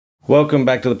Welcome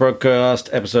back to the podcast,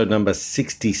 episode number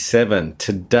 67.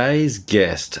 Today's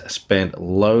guest spent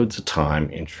loads of time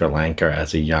in Sri Lanka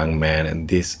as a young man, and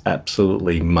this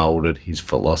absolutely molded his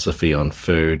philosophy on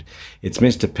food. It's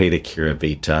Mr. Peter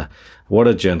Kuruvita. What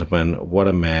a gentleman, what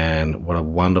a man, what a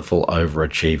wonderful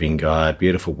overachieving guy,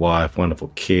 beautiful wife,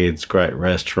 wonderful kids, great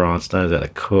restaurants, knows how to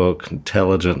cook,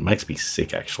 intelligent, makes me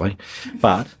sick actually,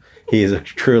 but he is a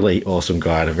truly awesome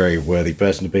guy and a very worthy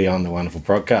person to be on the wonderful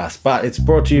podcast. But it's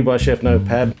brought to you by Chef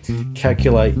Notepad.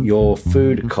 Calculate your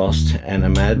food cost and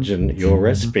imagine your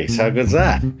recipes. How good's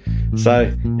that?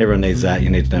 So everyone needs that. You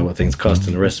need to know what things cost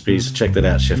in the recipes. Check that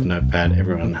out, Chef Notepad.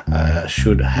 Everyone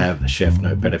should have Chef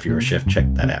Notepad. If you're a chef,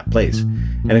 check that out, please.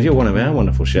 And if you're one of our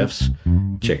wonderful chefs,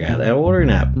 check out our ordering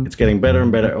app. It's getting better and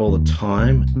better all the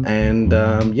time. And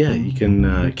you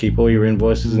can keep all your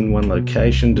invoices in one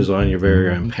location, design your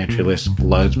very own pantry list,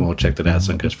 loads more. Check that out,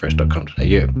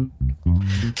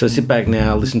 suncoastfresh.com.au. So sit back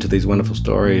now, listen to these wonderful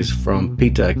stories from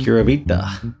Peter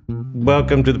Kuruvita.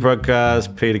 Welcome to the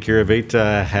podcast, Peter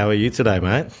Kuruvita. How are you today,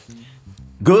 mate?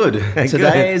 Good.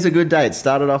 Today is a good day. It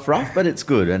started off rough, but it's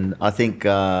good. And I think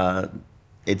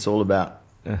it's all about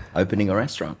opening a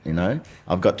restaurant, you know.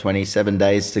 I've got 27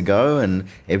 days to go and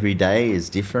every day is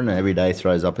different and every day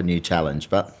throws up a new challenge.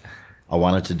 But I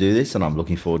wanted to do this and I'm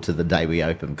looking forward to the day we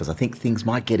open because I think things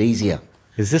might get easier.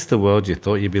 Is this the world you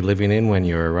thought you'd be living in when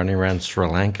you were running around Sri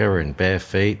Lanka in bare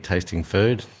feet, tasting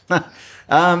food?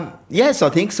 Yes, I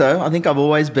think so. I think I've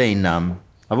always been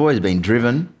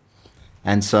driven,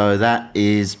 and so that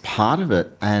is part of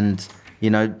it. And you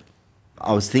know,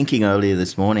 I was thinking earlier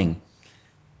this morning,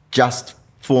 just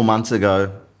 4 months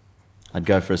ago, I'd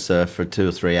go for a surf for 2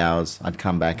 or 3 hours. I'd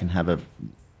come back and have a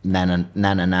nana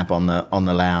nap on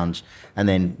the lounge, and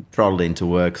then throttled into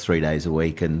work 3 days a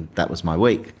week, and that was my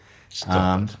week.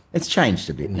 It's changed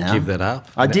a bit now. You give that up?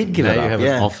 I did give it up. Now you have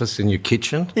an office in your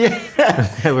kitchen? Yeah.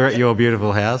 We're at your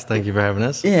beautiful house. Thank you for having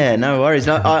us. Yeah, no worries.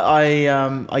 No,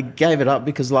 I gave it up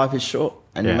because life is short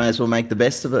and you may as well make the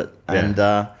best of it. Yeah. And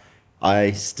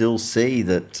I still see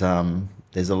that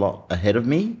there's a lot ahead of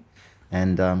me.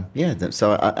 And I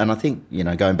think, you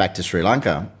know, going back to Sri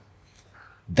Lanka,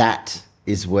 that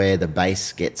is where the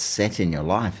base gets set in your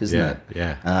life, isn't it?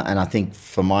 Yeah. And I think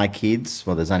for my kids,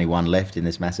 well, there's only one left in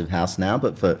this massive house now,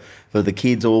 but for the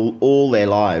kids, all their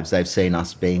lives, they've seen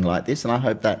us being like this. And I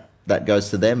hope that goes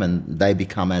to them and they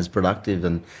become as productive.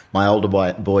 And my older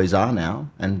boys are now.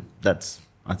 And that's,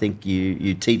 I think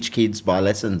you teach kids by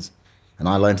lessons. And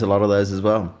I learnt a lot of those as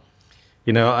well.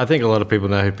 You know, I think a lot of people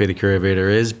know who Peter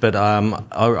Kuruvita is, but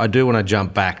I do want to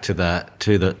jump back to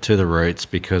the roots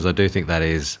because I do think that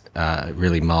is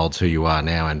really molds who you are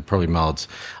now and probably molds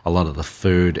a lot of the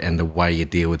food and the way you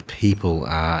deal with people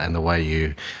and the way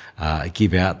you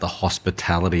give out the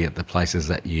hospitality at the places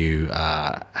that you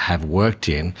have worked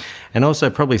in, and also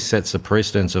probably sets the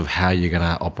precedence of how you're going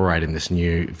to operate in this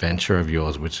new venture of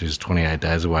yours, which is 28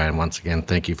 days away. And once again,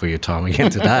 thank you for your time again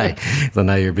today. I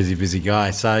know you're a busy guy.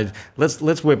 So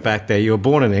let's whip back there. You were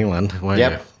born in England, weren't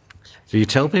you? Do you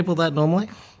tell people that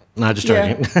normally? No, just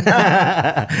joking.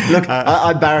 Look,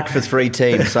 I barrack for 3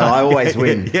 teams, so I always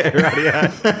win.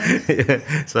 Yeah.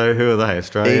 So who are they?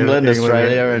 England,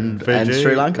 Australia, and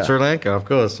Sri Lanka. Sri Lanka, of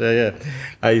course. Yeah.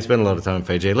 You spend a lot of time in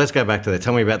Fiji. Let's go back to that.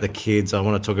 Tell me about the kids. I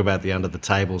want to talk about the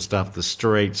under-the-table stuff, the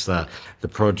streets, the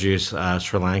produce,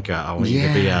 Sri Lanka. I want you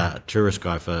to be a tourist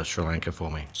guy for Sri Lanka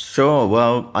for me. Sure.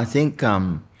 Well, I think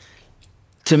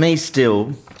to me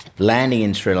still, landing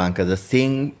in Sri Lanka, the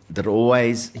thing that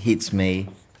always hits me,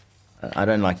 I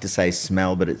don't like to say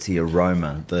smell, but it's the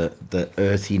aroma, the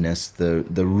earthiness,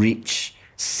 the rich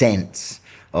sense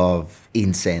of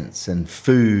incense and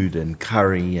food and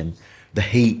curry and the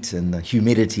heat and the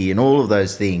humidity and all of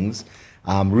those things.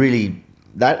 Really,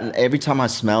 that every time I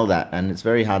smell that, and it's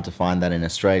very hard to find that in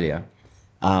Australia,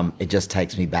 it just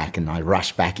takes me back and I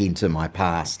rush back into my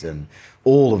past and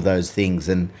all of those things.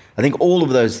 And I think all of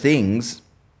those things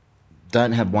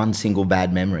don't have one single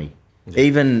bad memory. Yeah.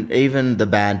 Even the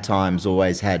bad times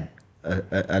always had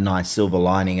a nice silver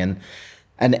lining, and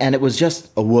it was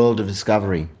just a world of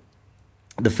discovery.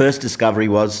 The first discovery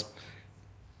was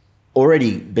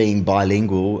already being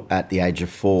bilingual at the age of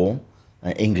 4,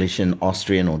 English and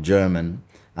Austrian or German.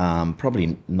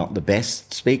 Probably not the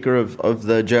best speaker of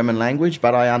the German language,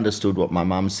 but I understood what my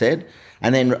mum said.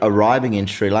 And then arriving in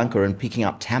Sri Lanka and picking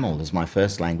up Tamil as my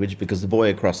first language because the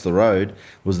boy across the road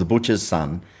was the butcher's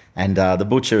son. And the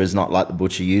butcher is not like the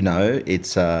butcher you know.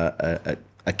 It's a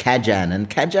kajan. And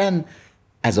kajan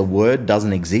as a word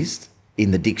doesn't exist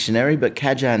in the dictionary, but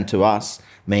kajan to us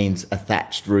means a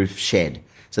thatched roof shed.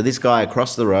 So this guy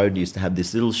across the road used to have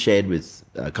this little shed with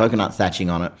coconut thatching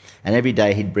on it, and every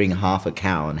day he'd bring half a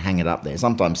cow and hang it up there,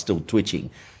 sometimes still twitching,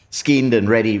 skinned and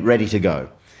ready to go.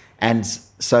 And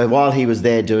so while he was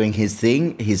there doing his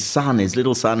thing, his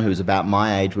little son, who was about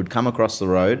my age, would come across the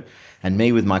road, and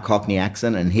me with my Cockney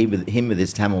accent and him with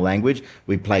his Tamil language,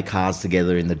 we'd play cars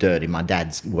together in the dirt in my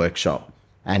dad's workshop.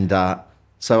 And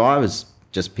so I was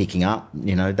just picking up,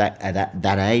 that at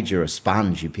that age, you're a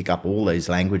sponge. You pick up all these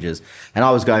languages. And I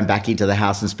was going back into the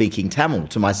house and speaking Tamil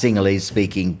to my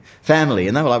Sinhalese-speaking family.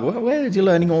 And they were like, where did you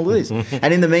learning all of this?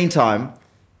 And in the meantime,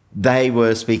 they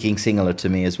were speaking Sinhala to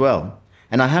me as well.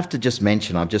 And I have to just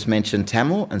mention, I've just mentioned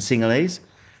Tamil and Sinhalese.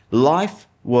 Life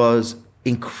was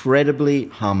incredibly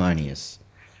harmonious.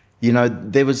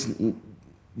 There was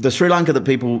the Sri Lanka that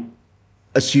people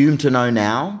assume to know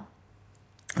now,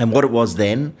 and what it was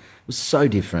then was so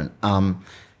different.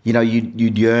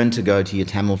 You'd yearn to go to your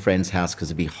Tamil friend's house because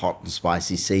it'd be hot and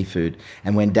spicy seafood.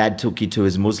 And when Dad took you to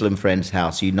his Muslim friend's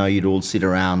house, you'd all sit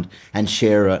around and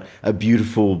share a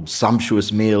beautiful,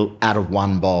 sumptuous meal out of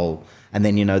one bowl. And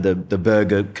then, the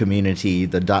burger community,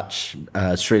 the Dutch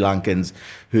Sri Lankans,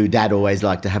 who Dad always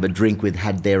liked to have a drink with,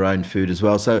 had their own food as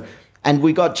well. So, and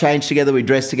we got changed together, we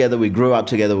dressed together, we grew up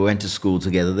together, we went to school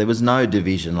together. There was no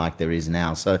division like there is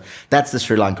now. So that's the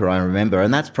Sri Lanka I remember.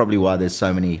 And that's probably why there's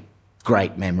so many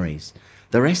great memories.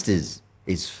 The rest is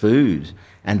food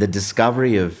and the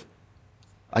discovery of,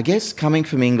 I guess, coming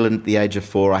from England at the age of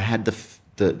 4, I had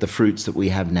the fruits that we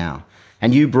have now.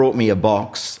 And you brought me a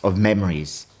box of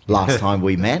memories last time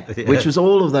we met, which was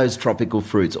all of those tropical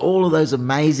fruits, all of those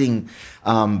amazing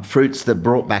fruits that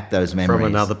brought back those memories. From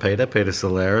another Peter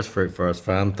Solera's Fruit Forest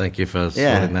Farm. Thank you for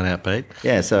sorting that out, Pete.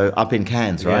 Yeah, so up in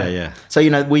Cairns, right? Yeah.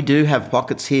 So, we do have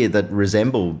pockets here that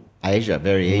resemble Asia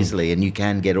very easily, and you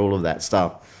can get all of that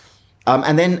stuff.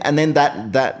 And then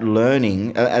that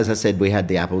learning, as I said, we had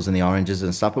the apples and the oranges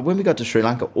and stuff, but when we got to Sri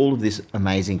Lanka, all of this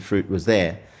amazing fruit was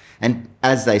there. And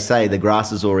as they say, the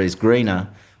grass is always greener.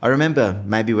 I remember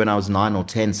maybe when I was 9 or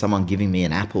 10, someone giving me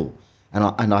an apple.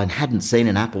 And I hadn't seen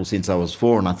an apple since I was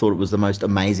 4, and I thought it was the most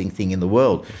amazing thing in the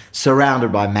world.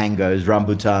 Surrounded by mangoes,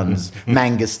 rambutans,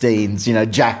 mangosteens,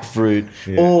 jackfruit,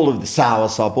 all of the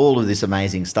soursop, all of this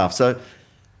amazing stuff. So,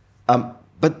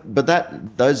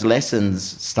 but those lessons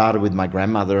started with my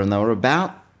grandmother, and they were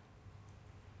about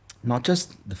not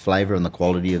just the flavour and the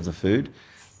quality of the food,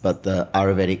 but the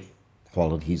Ayurvedic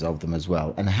qualities of them as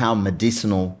well, and how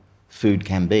medicinal food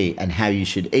can be and how you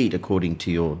should eat according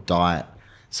to your diet.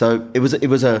 So it was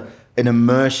an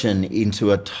immersion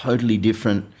into a totally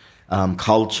different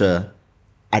culture.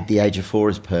 At the age of 4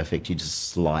 is perfect. You just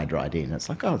slide right in. It's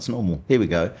like, oh, it's normal. Here we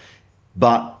go.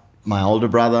 But my older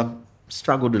brother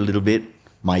struggled a little bit.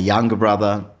 My younger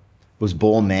brother was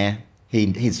born there.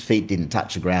 His feet didn't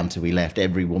touch the ground till we left.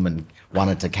 Every woman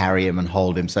wanted to carry him and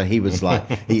hold him. So he was like,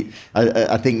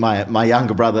 I think my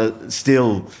younger brother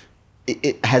still...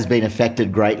 It has been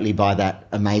affected greatly by that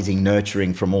amazing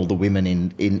nurturing from all the women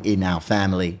in our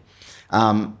family.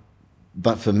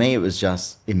 But for me, it was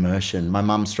just immersion. My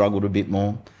mum struggled a bit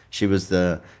more. She was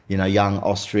the young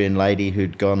Austrian lady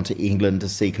who'd gone to England to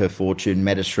seek her fortune,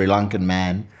 met a Sri Lankan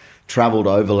man, travelled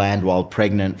overland while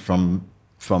pregnant from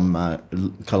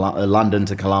London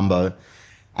to Colombo,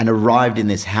 and arrived in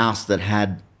this house that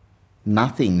had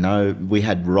nothing. We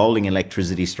had rolling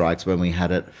electricity strikes when we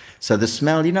had it. So the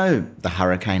smell, the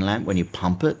hurricane lamp, when you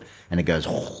pump it and it goes,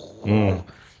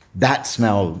 that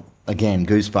smell, again,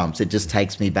 goosebumps. It just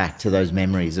takes me back to those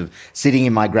memories of sitting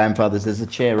in my grandfather's. There's a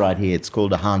chair right here. It's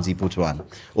called a Hansi Putuan,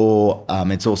 or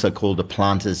it's also called a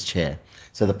planter's chair.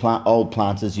 So the old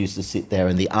planters used to sit there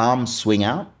and the arms swing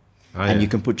out and you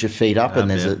can put your feet up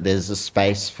and there's a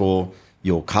space for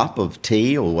your cup of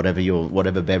tea or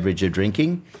whatever beverage you're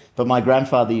drinking. But my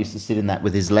grandfather used to sit in that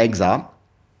with his legs up,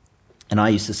 and I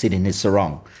used to sit in his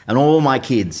sarong. And all my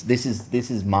kids, this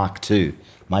is Mark II.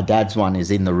 My dad's one is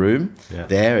in the room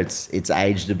there. It's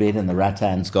aged a bit and the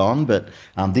rattan's gone, but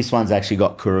this one's actually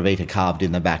got Kuruvita carved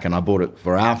in the back, and I bought it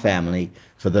for our family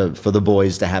for the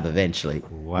boys to have eventually.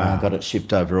 Wow! I got it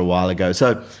shipped over a while ago.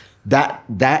 So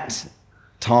that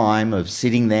time of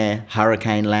sitting there,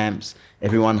 hurricane lamps,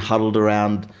 everyone huddled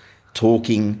around,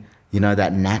 talking.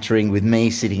 That nattering with me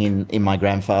sitting in my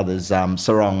grandfather's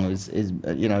sarong is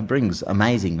brings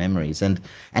amazing memories. And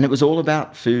it was all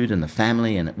about food and the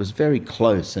family, and it was very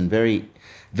close and very,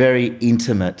 very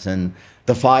intimate. And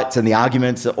the fights and the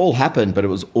arguments all happened, but it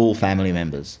was all family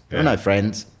members. There were no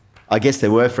friends. I guess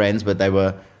there were friends, but they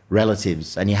were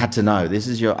relatives. And you had to know, this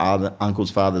is your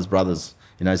uncle's father's brother's,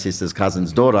 sister's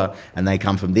cousin's daughter, and they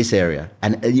come from this area.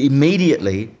 And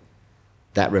immediately...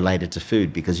 that related to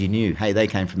food because you knew, hey, they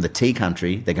came from the tea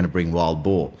country, they're going to bring wild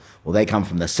boar. Or they come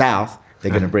from the south,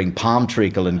 they're going to bring palm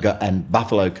treacle and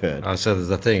buffalo curd. Oh, so there's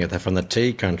the thing, if they're from the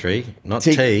tea country, not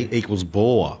tea equals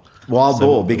boar. Wild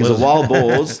boar, because the wild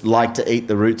boars like to eat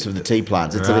the roots of the tea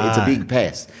plants. It's a big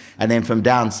pest. And then from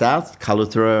down south,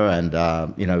 Kaluthura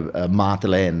and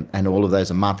Martale and all of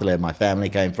those, and Martale my family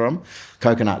came from,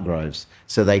 coconut groves.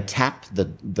 So they tap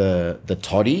the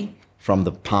toddy from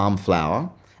the palm flower,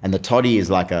 and the toddy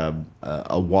is like a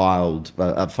wild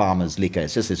farmer's liquor.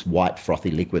 It's just this white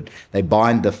frothy liquid. They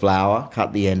bind the flower,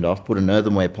 cut the end off, put an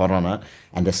earthenware pot on it,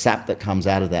 and the sap that comes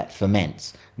out of that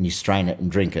ferments, and you strain it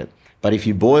and drink it. But if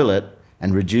you boil it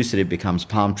and reduce it, it becomes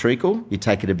palm treacle. You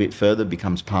take it a bit further, it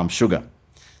becomes palm sugar.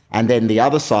 And then the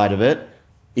other side of it,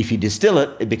 if you distill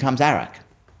it, it becomes arak,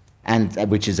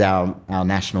 which is our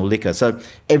national liquor. So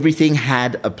everything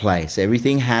had a place.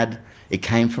 It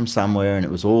came from somewhere, and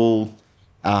it was all,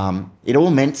 it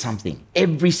all meant something.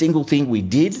 Every single thing we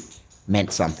did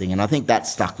meant something. And I think that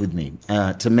stuck with me,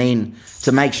 to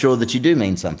make sure that you do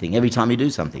mean something every time you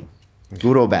do something,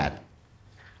 good or bad.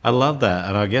 I love that.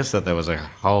 And I guess that there was a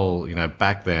whole,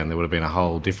 back then there would have been a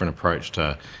whole different approach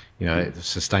to,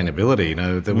 sustainability.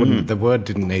 The word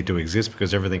didn't need to exist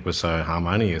because everything was so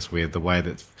harmonious with the way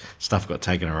that stuff got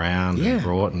taken around and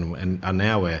brought. And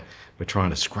now we're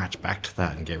trying to scratch back to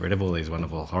that and get rid of all these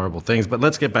wonderful, horrible things. But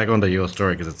let's get back onto your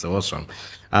story because it's awesome.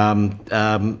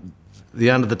 The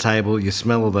under the table, you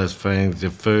smell all those things, your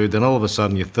food, then all of a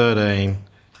sudden you're 13,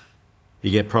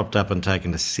 you get propped up and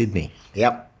taken to Sydney.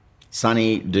 Yep.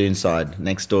 Sunny Doonside,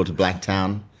 next door to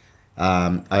Blacktown.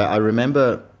 I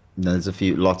remember, there's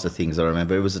lots of things I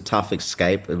remember. It was a tough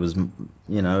escape. It was,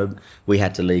 we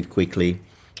had to leave quickly.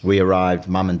 We arrived,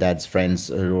 Mum and Dad's friends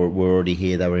were already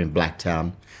here. They were in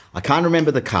Blacktown. I can't remember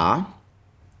the car,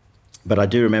 but I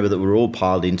do remember that we were all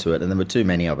piled into it, and there were too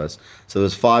many of us. So there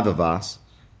was 5 of us,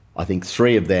 I think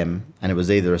 3 of them, and it was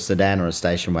either a sedan or a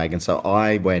station wagon. So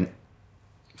I went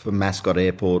from Mascot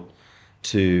Airport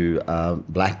to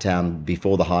Blacktown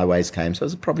before the highways came. So it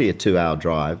was probably a 2-hour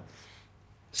drive,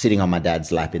 sitting on my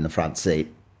dad's lap in the front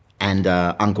seat. And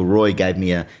Uncle Roy gave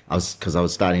me because I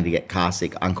was starting to get car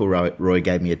sick, Uncle Roy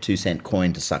gave me a 2-cent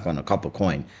coin to suck on, a copper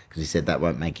coin, because he said that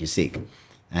won't make you sick.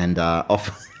 And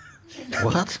off...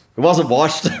 What? It wasn't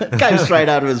washed. It came straight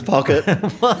out of his pocket.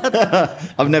 What?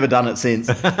 I've never done it since.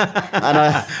 And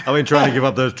I've been trying to give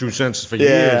up those 2 cents for years.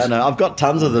 Yeah, I know. I've got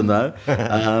tons of them though.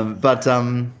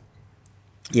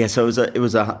 Yeah, so it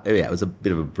was a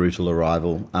bit of a brutal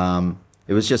arrival. I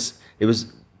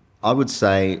would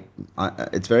say,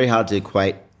 it's very hard to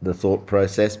equate the thought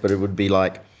process, but it would be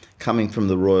like coming from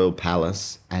the Royal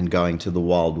Palace and going to the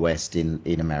Wild West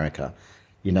in America.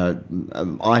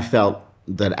 I felt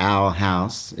that our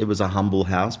house, it was a humble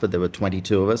house, but there were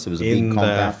 22 of us. It was a big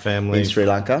compound in Sri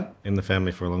Lanka. In the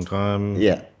family for a long time.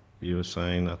 Yeah. You were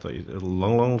saying, I thought a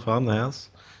long time, the house?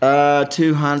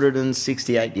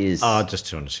 268 years. Oh, just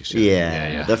 268.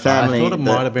 Yeah. The family. I thought it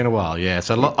might have been a while. Yeah,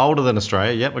 so a lot older than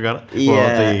Australia. Yep, we got it.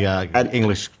 Yeah. Well, the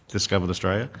English discovered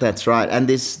Australia. That's right. And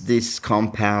this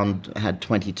compound had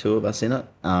 22 of us in it.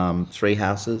 3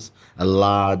 houses, a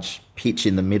large pitch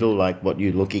in the middle, like what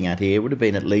you're looking at here. It would have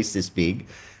been at least this big.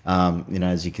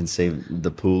 As you can see, the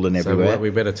pool and everywhere. So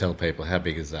we better tell people, how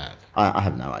big is that? I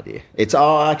have no idea.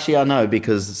 Actually I know,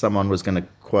 because someone was going to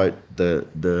quote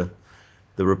the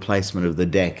replacement of the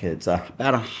deck. It's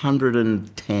about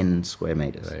 110 square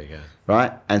metres. There you go.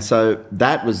 Right? And so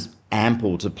that was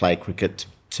ample to play cricket,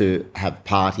 to have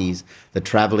parties. The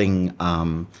travelling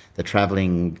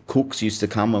cooks used to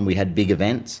come when we had big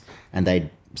events, and they'd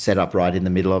set up right in the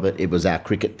middle of it. It was our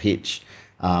cricket pitch.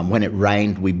 When it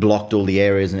rained, we blocked all the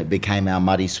areas and it became our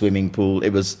muddy swimming pool.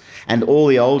 And all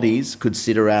the oldies could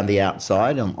sit around the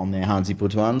outside on their Hansi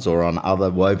Putuans or on other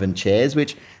woven chairs,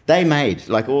 which they made.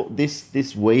 Like all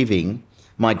this weaving,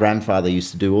 my grandfather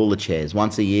used to do all the chairs.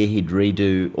 Once a year, he'd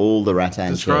redo all the rattan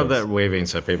chairs. Describe that weaving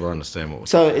so people understand what we're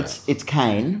So talking about. it's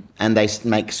cane, and they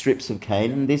make strips of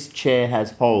cane, and this chair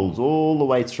has holes all the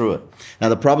way through it. Now,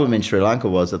 the problem in Sri Lanka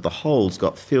was that the holes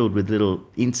got filled with little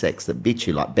insects that bit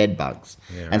you, like bed bugs.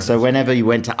 Yeah, and so whenever you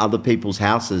went to other people's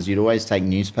houses, you'd always take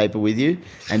newspaper with you,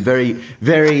 and very,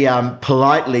 very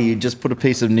politely, you'd just put a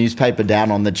piece of newspaper down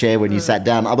on the chair when you sat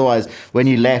down. Otherwise, when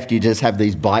you left, you just have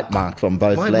these bite marks on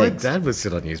both legs. My dad would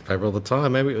sit on newspaper all the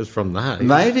time. Maybe it was from that.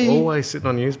 Maybe. Always sitting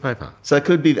on newspaper. So it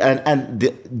could be,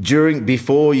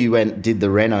 before you did the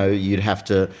reno, you'd have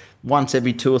to, once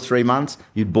every 2 or 3 months,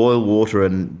 you'd boil water,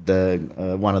 and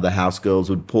one of the house girls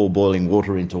would pour boiling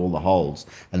water into all the holes,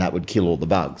 and that would kill all the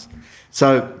bugs.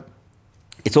 So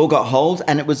it's all got holes,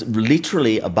 and it was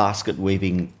literally a basket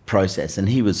weaving process, and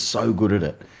he was so good at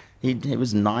it. He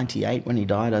was 98 when he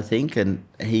died, I think, and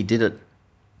he did it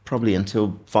probably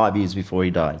until 5 years before he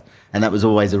died. And that was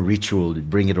always a ritual. He'd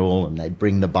bring it all and they'd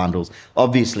bring the bundles.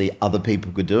 Obviously, other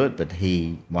people could do it, but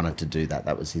he wanted to do that.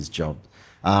 That was his job.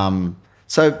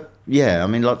 So, yeah, I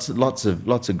mean, lots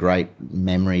of great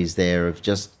memories there of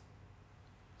just,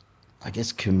 I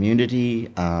guess, community,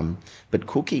 but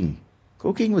cooking.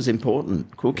 Cooking was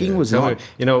important. Cooking was not...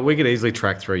 You know, we could easily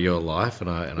track through your life, and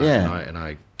I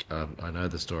know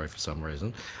the story for some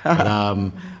reason. But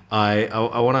I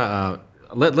want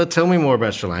to... tell me more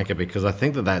about Sri Lanka, because I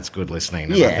think that's good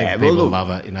listening. And I think people love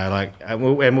it. You know, like, and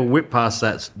we'll whip past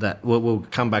that. We'll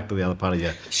come back to the other part of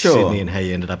your Sydney and how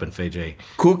you ended up in Fiji.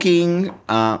 Cooking.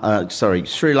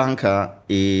 Sri Lanka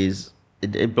is.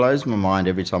 It blows my mind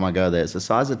every time I go there. It's the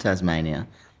size of Tasmania.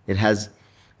 It has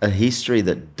a history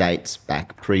that dates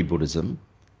back pre-Buddhism.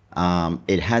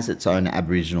 It has its own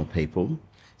Aboriginal people.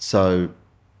 So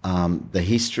the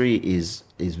history is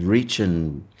rich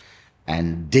and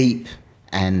deep.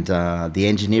 And the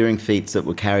engineering feats that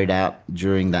were carried out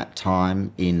during that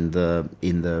time in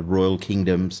the royal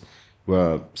kingdoms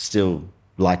were still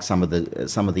like some of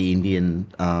the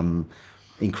Indian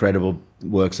incredible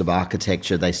works of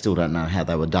architecture. They still don't know how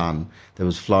they were done. There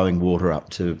was flowing water up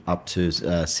to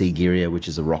Sigiriya, which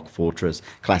is a rock fortress.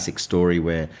 Classic story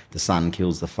where the son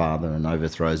kills the father and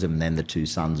overthrows him, and then the two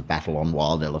sons battle on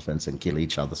wild elephants and kill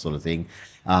each other, sort of thing.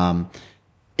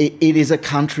 It is a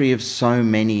country of so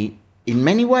many. In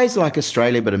many ways like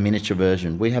Australia, but a miniature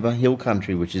version. We have a hill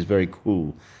country, which is very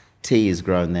cool. Tea is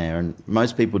grown there, and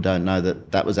most people don't know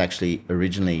that was actually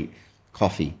originally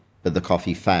coffee, but the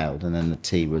coffee failed, and then the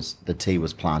tea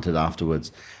was planted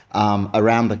afterwards.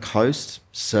 Around the coast,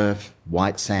 surf,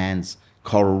 white sands,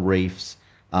 coral reefs,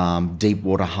 deep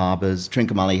water harbours.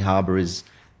 Trincomalee Harbour is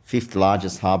fifth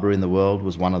largest harbour in the world,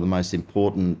 was one of the most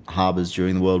important harbours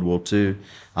during World War II.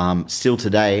 Still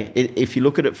today, if you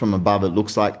look at it from above, it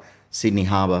looks like Sydney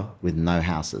Harbour with no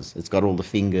houses. It's got all the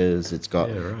fingers. It's got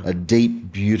a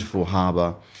deep, beautiful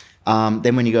harbour.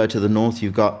 Then when you go to the north,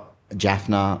 you've got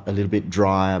Jaffna, a little bit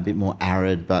drier, a bit more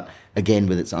arid, but again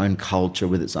with its own culture,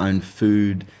 with its own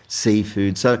food,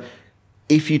 seafood. So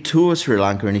if you tour Sri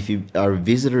Lanka and if you are a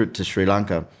visitor to Sri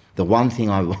Lanka, the one thing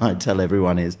I tell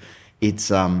everyone is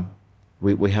it's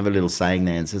we have a little saying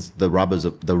there, and it says the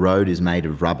road is made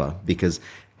of rubber, because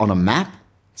on a map,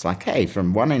 it's like, hey,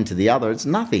 from one end to the other, it's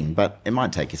nothing, but it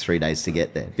might take you 3 days to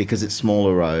get there because it's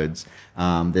smaller roads.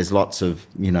 There's lots of,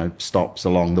 stops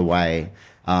along the way,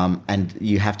 and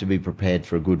you have to be prepared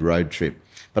for a good road trip.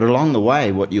 But along the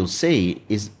way, what you'll see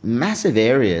is massive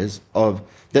areas of...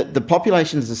 The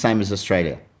population is the same as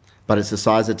Australia, but it's the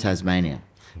size of Tasmania.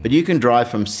 But you can drive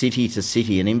from city to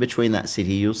city, and in between that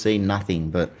city, you'll see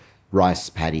nothing but rice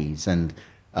paddies and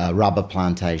rubber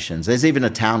plantations. There's even a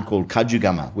town called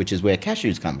Kajugama, which is where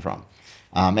cashews come from.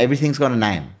 Everything's got a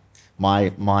name.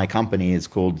 My company is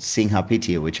called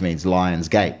Singhapitiya, which means Lion's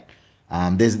Gate.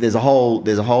 There's a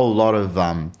whole lot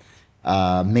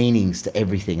of meanings to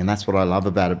everything, and that's what I love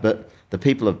about it. But the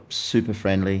people are super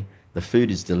friendly. The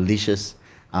food is delicious.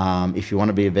 If you want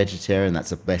to be a vegetarian,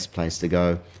 that's the best place to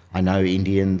go. I know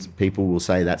Indians, people will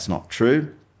say that's not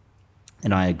true,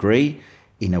 and I agree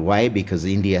in a way, because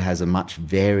India has a much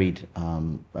varied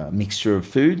mixture of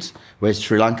foods, whereas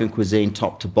Sri Lankan cuisine,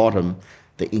 top to bottom,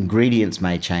 the ingredients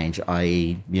may change,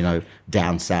 i.e.,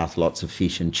 down south, lots of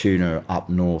fish and tuna, up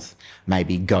north,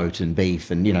 maybe goat and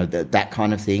beef and, that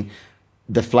kind of thing.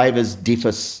 The flavours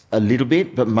differ a little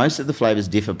bit, but most of the flavours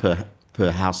differ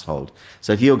per household.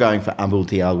 So if you're going for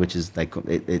ambultial, which is,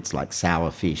 it's like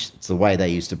sour fish, it's the way they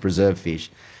used to preserve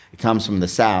fish. It comes from the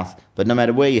south, but no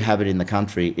matter where you have it in the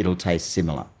country, it'll taste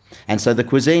similar. And so the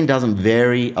cuisine doesn't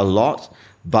vary a lot,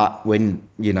 but when,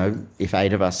 if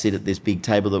 8 of us sit at this big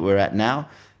table that we're at now,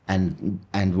 and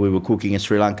we were cooking a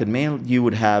Sri Lankan meal, you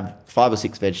would have 5 or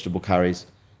 6 vegetable curries,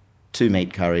 2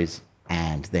 meat curries,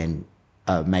 and then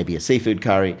maybe a seafood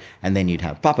curry, and then you'd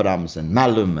have papadums and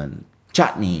malum and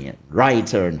chutney and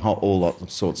raita and all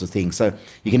sorts of things. So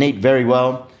you can eat very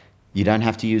well. You don't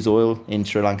have to use oil in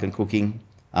Sri Lankan cooking.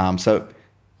 So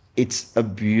it's a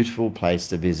beautiful place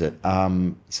to visit.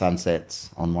 Sunsets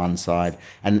on one side.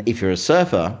 And if you're a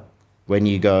surfer, when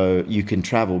you go, you can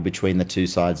travel between the two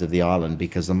sides of the island,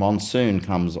 because the monsoon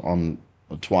comes on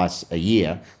twice a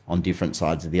year on different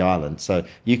sides of the island. So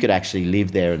you could actually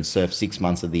live there and surf 6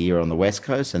 months of the year on the west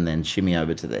coast, and then shimmy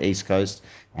over to the east coast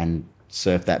and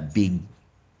surf that big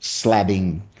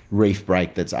slabbing reef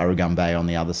break that's Aragon Bay on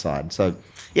the other side. So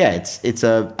yeah,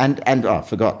 I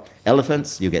forgot,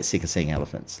 elephants. You'll get sick of seeing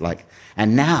elephants.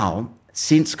 And now,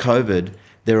 since COVID,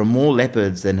 there are more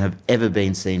leopards than have ever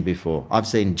been seen before. I've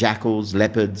seen jackals,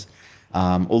 leopards,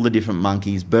 all the different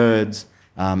monkeys, birds.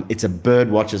 It's a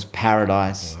bird watcher's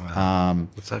paradise. Wow.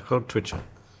 What's that called? Twitcher?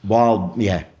 Wild,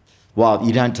 yeah. Well,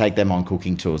 you don't take them on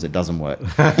cooking tours. It doesn't work.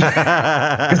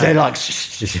 Because they're like,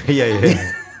 shh.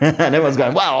 Yeah. And everyone's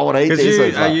going, wow, I want to eat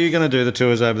this. Are you going to do the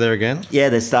tours over there again? Yeah,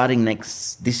 they're starting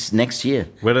next year.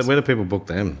 Where do people book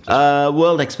them?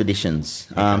 World Expeditions.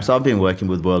 Okay. So I've been working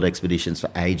with World Expeditions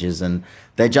for ages, and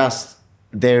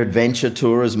they're adventure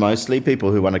tourers mostly.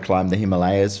 People who want to climb the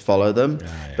Himalayas follow them.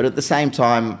 Yeah. But at the same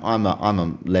time, I'm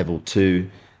a level 2.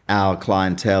 Our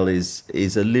clientele is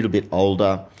a little bit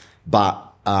older, but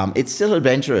it's still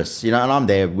adventurous, and I'm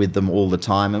there with them all the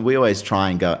time, and we always try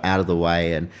and go out of the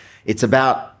way, and it's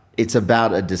about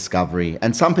a discovery.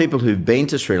 And some people who've been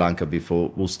to Sri Lanka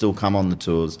before will still come on the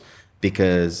tours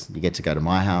because you get to go to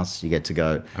my house, you get to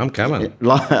go. I'm coming.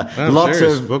 Lots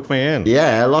serious. of book me in.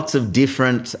 Yeah, lots of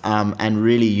different and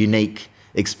really unique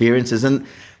experiences. And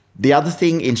the other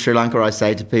thing in Sri Lanka, I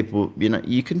say to people,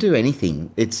 you can do anything.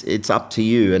 It's up to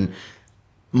you. And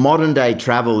modern day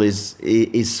travel is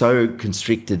so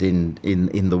constricted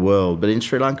in the world, but in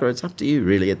Sri Lanka it's up to you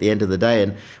really at the end of the day.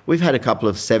 And we've had a couple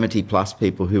of 70 plus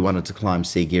people who wanted to climb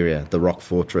Sigiriya, the rock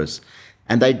fortress,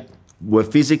 and they were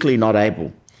physically not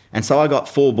able. And so I got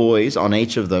 4 boys on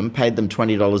each of them, paid them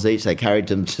 $20 each. They carried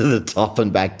them to the top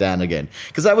and back down again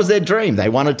because that was their dream.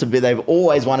 They've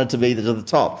always wanted to be to the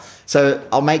top. So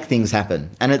I'll make things happen,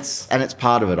 and it's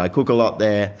part of it. I cook a lot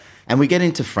there. And we get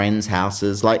into friends'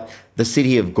 houses. Like the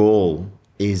city of Gaul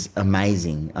is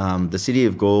amazing. The city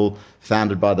of Gaul,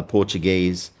 founded by the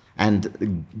Portuguese.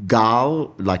 And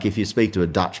Gaul, like if you speak to a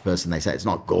Dutch person, they say it's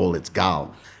not Gaul, it's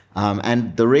Gaul.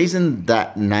 And the reason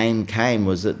that name came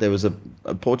was that there was a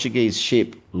Portuguese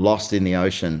ship lost in the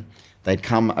ocean. They'd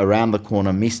come around the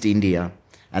corner, missed India,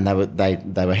 and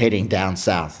they were heading down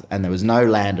south, and there was no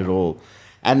land at all.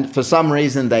 And for some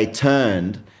reason, they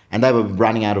turned. And they were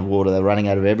running out of water. They were running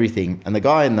out of everything. And the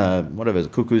guy in the,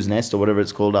 cuckoo's nest or whatever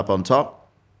it's called up on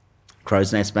top,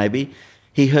 crow's nest maybe,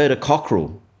 he heard a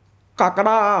cockerel,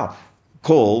 cock-a-da,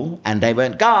 call, and they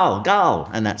went, Gaul, Gaul.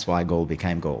 And that's why Gaul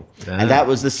became Gaul. Damn. And that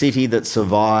was the city that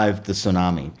survived the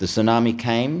tsunami. The tsunami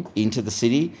came into the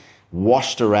city,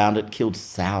 washed around it, killed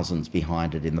thousands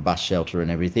behind it in the bus shelter and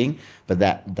everything. But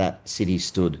that city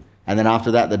stood. And then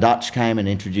after that, the Dutch came and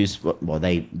introduced,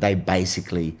 they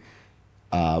basically...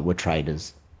 were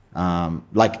traders. And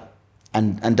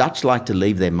Dutch like to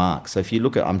leave their mark. So if you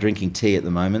look at, I'm drinking tea at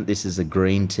the moment. This is a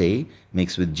green tea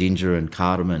mixed with ginger and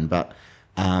cardamom. But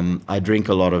I drink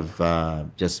a lot of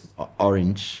just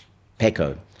orange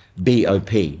Pecco,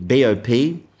 BOP. BOP,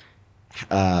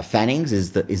 Fannings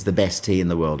is the best tea in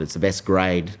the world. It's the best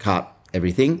grade, cut,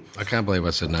 everything. I can't believe I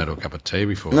said no to a cup of tea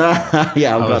before.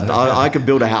 Yeah, I could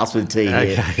build a house with tea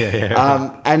here. Okay,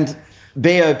 yeah. And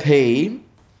BOP...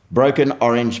 broken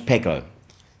orange Pecco.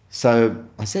 So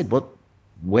I said,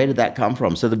 where did that come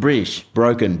from? So the British,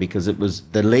 broken because it was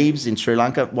the leaves in Sri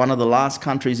Lanka, one of the last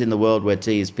countries in the world where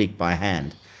tea is picked by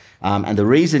hand. And the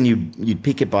reason you'd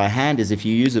pick it by hand is if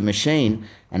you use a machine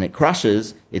and it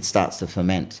crushes, it starts to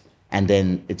ferment. And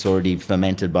then it's already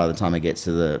fermented by the time it gets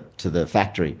to the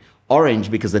factory.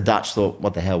 Orange, because the Dutch thought,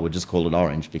 what the hell, we'll just call it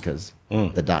orange because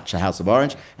the Dutch are House of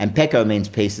Orange. And Pecco means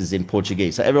pieces in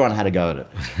Portuguese. So everyone had a go at it.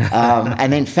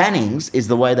 And then Fannings is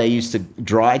the way they used to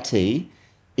dry tea.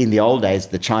 In the old days,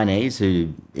 the Chinese,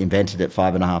 who invented it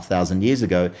 5,500 years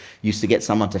ago, used to get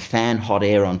someone to fan hot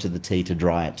air onto the tea to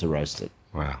dry it, to roast it.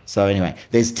 Wow. So anyway,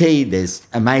 there's tea, there's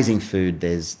amazing food,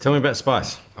 Tell me about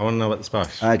spice. I want to know about the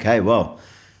spice. Okay, well,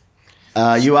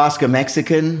 you ask a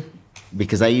Mexican...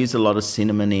 because they use a lot of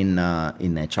cinnamon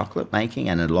in their chocolate making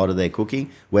and a lot of their cooking.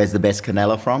 Where's the best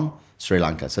cannella from? Sri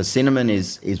Lanka. So cinnamon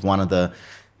is one of the...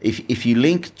 If you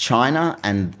link China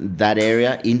and that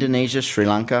area, Indonesia, Sri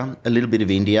Lanka, a little bit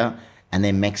of India, and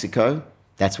then Mexico,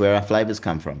 that's where our flavours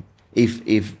come from.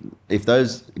 If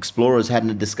those explorers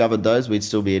hadn't discovered those, we'd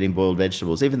still be eating boiled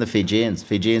vegetables. Even the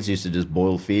Fijians used to just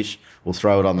boil fish or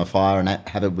throw it on the fire and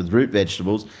have it with root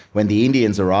vegetables. When the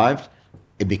Indians arrived,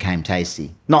 it became tasty.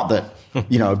 Not that,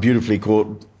 a beautifully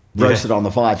caught, roasted on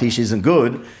the fire fish isn't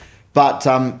good. But,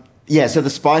 so the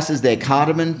spices there,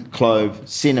 cardamom, clove,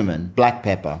 cinnamon, black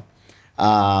pepper.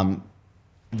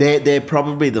 They're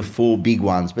probably the 4 big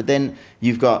ones. But then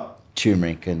you've got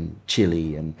turmeric and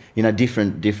chili and,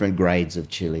 different grades of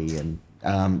chili. And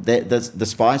the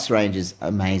spice range is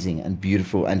amazing and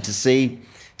beautiful. And to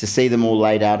see them all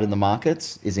laid out in the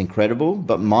markets is incredible.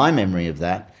 But my memory of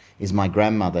that is my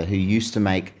grandmother, who used to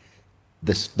make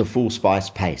the full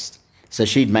spice paste. So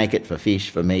she'd make it for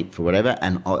fish, for meat, for whatever,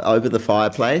 and over the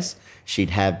fireplace, she'd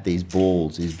have these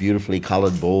balls, these beautifully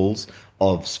coloured balls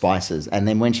of spices. And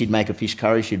then when she'd make a fish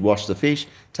curry, she'd wash the fish,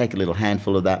 take a little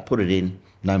handful of that, put it in,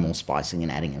 no more spicing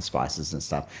and adding in spices and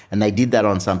stuff. And they did that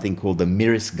on something called the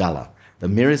miris gullah. The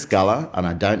miris gullah, and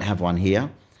I don't have one here,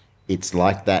 it's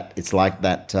like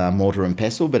that mortar and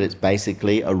pestle, but it's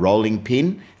basically a rolling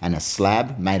pin and a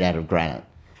slab made out of granite.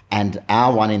 And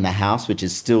our one in the house, which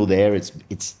is still there, it's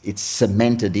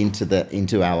cemented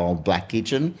into our old black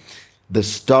kitchen. The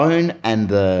stone and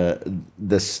the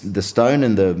stone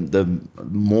and the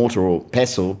mortar or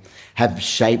pestle have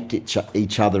shaped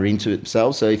each other into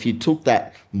itself. So if you took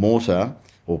that mortar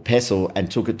or pestle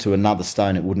and took it to another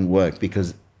stone, it wouldn't work,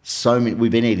 because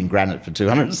we've been eating granite for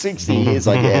 260 years,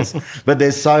 I guess. But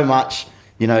there's so much,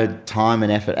 time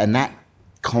and effort, and that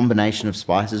combination of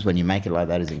spices when you make it like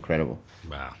that is incredible.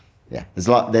 Wow. Yeah,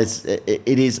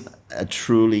 it is a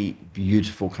truly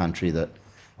beautiful country that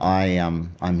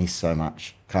I miss so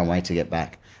much. Can't wait to get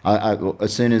back.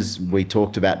 As soon as we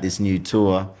talked about this new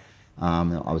tour,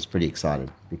 I was pretty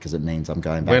excited because it means I'm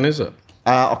going back. When is it?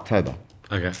 October.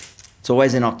 Okay. It's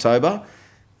always in October,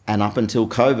 and up until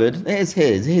COVID,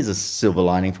 here's a silver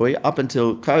lining for you. Up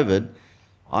until COVID,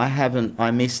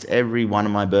 I missed every one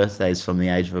of my birthdays from the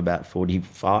age of about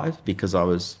 45 because I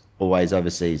was always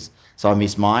overseas. So I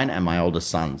missed mine and my oldest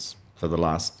son's for the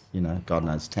last, God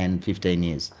knows, 10, 15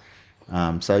 years.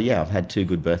 So yeah, I've had 2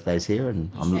 good birthdays here, and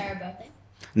You share a birthday?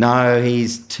 No,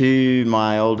 he's 2.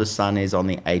 My oldest son is on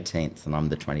the 18th, and I'm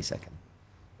the 22nd.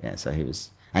 Yeah, so he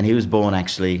was born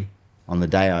actually on the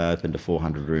day I opened a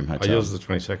 400-room hotel. Oh, yours is the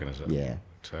 22nd, is it? Yeah.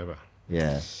 October.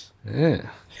 Yeah. Yeah.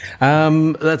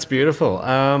 That's beautiful.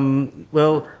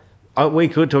 We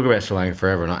could talk about Sri Lanka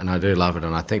forever, and I do love it,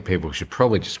 and I think people should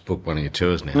probably just book one of your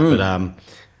tours now. But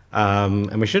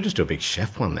and we should just do a big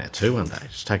chef one there too one day.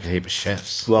 Just take a heap of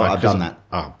chefs. Well, I've done that.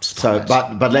 Oh, so,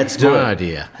 but let's do it.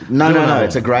 Idea. No.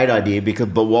 It's a great idea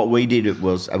but what we did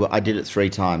was I did it 3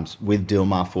 times with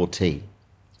Dilmar for tea.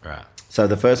 Right. So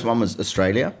the first one was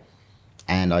Australia,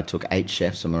 and I took 8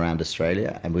 chefs from around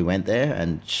Australia, and we went there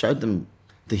and showed them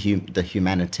the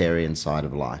humanitarian side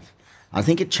of life. I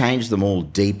think it changed them all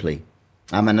deeply.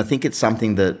 And I think it's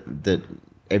something that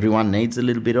everyone needs a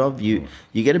little bit of. You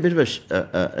get a bit of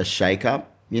a shake up.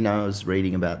 I was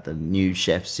reading about the new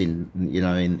chefs in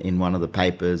one of the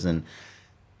papers, and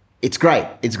it's great.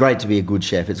 It's great to be a good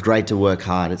chef. It's great to work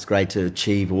hard. It's great to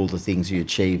achieve all the things you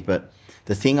achieve. But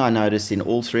the thing I noticed in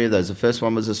all 3 of those, the first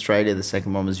one was Australia, the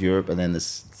second one was Europe, and then the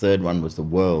third one was the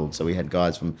world. So we had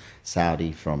guys from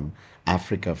Saudi, from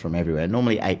Africa, from everywhere.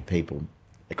 Normally 8 people.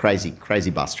 A crazy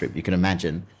bus trip. You can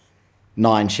imagine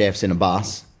 9 chefs in a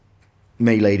bus,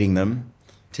 me leading them,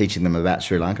 teaching them about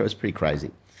Sri Lanka. It was pretty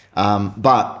crazy.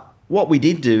 But what we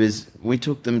did do is we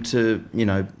took them to,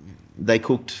 they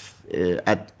cooked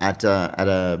there's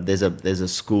a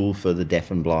school for the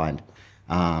deaf and blind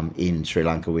in Sri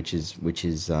Lanka, which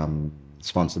is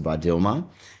sponsored by Dilmar,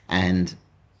 and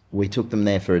we took them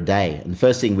there for a day. And the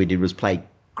first thing we did was play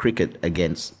cricket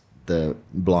against the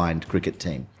blind cricket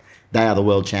team. They are the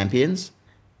world champions.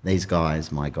 These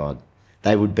guys, my God,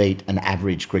 they would beat an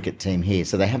average cricket team here.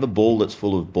 So they have a ball that's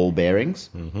full of ball bearings.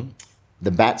 Mm-hmm.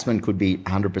 The batsman could be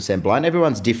 100% blind.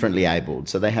 Everyone's differently abled,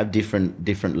 so they have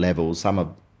different levels. Some are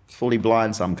fully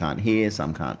blind, some can't hear,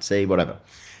 some can't see, whatever.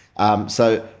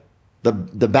 So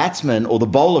the batsman or the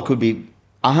bowler could be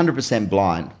 100%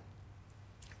 blind.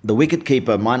 The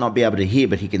wicketkeeper might not be able to hear,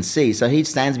 but he can see. So he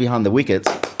stands behind the wickets,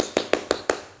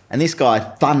 and this guy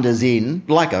thunders in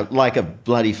like a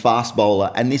bloody fast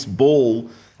bowler, and this ball,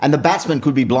 and the batsman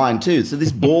could be blind too. So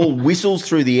this ball whistles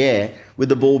through the air with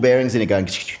the ball bearings in it going,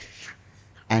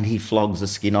 and he flogs the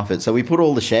skin off it. So we put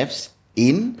all the chefs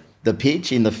in the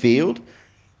pitch, in the field,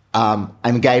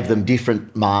 and gave them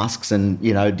different masks and,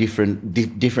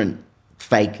 different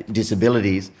fake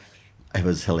disabilities. It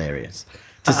was hilarious.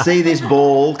 To see this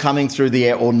ball coming through the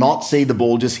air or not see the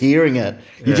ball, just hearing it,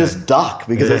 you just duck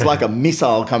because it's like a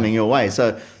missile coming your way.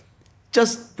 So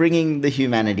just bringing the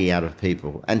humanity out of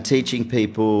people and teaching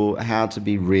people how to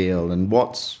be real and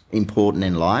what's important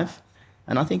in life.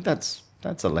 And I think that's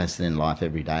a lesson in life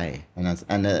every day.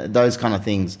 And those kind of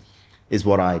things is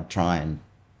what I try and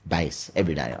base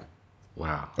every day on.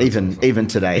 Wow. Even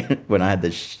today when I had the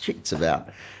shits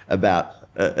about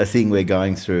a thing we're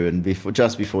going through, and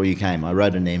just before you came, I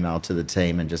wrote an email to the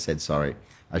team and just said, sorry,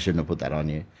 I shouldn't have put that on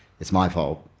you. It's my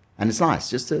fault. And it's nice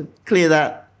just to clear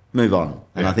that, move on.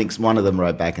 And I think one of them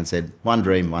wrote back and said, one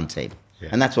dream, one team. Yeah.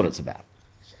 And that's what it's about.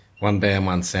 One band,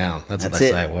 one sound. That's what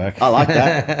they say at work. I like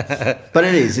that. But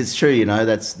it's true,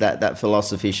 that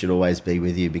philosophy should always be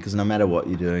with you, because no matter what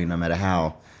you're doing, no matter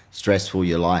how stressful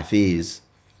your life is,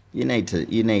 you need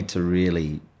to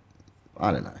really,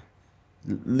 I don't know,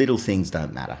 little things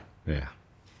don't matter. Yeah.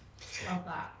 Love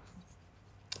that.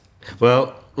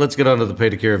 Well, let's get on to the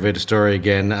Peter Kuruvita story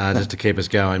again, just to keep us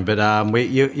going. But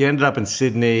you ended up in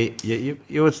Sydney.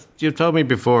 You told me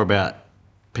before about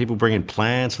people bringing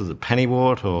plants. Was it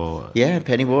pennywort or? Yeah,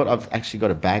 pennywort. I've actually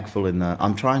got a bag full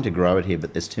I'm trying to grow it here,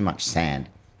 but there's too much sand.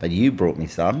 But you brought me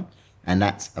some, and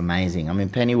that's amazing. I mean,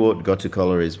 pennywort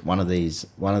gotukola is one of these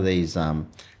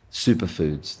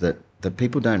superfoods that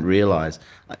people don't realise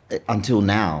until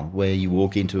now, where you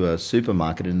walk into a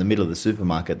supermarket, in the middle of the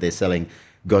supermarket, they're selling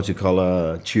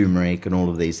gotukola, turmeric, and all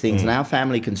of these things. And our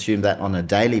family consumed that on a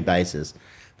daily basis.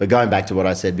 But going back to what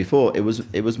I said before, it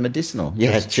was medicinal.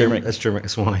 Yeah, turmeric. That's turmeric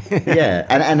this morning. Yeah,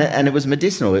 and it was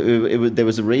medicinal. There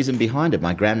was a reason behind it.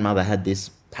 My grandmother had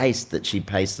this paste that she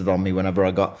pasted on me whenever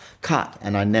I got cut,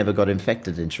 and I never got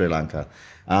infected in Sri Lanka.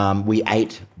 We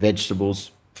ate vegetables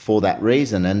for that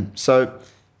reason, and so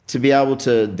to be able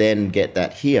to then get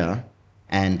that here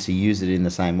and to use it in the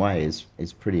same way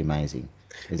is pretty amazing.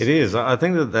 It is. I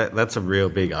think that's a real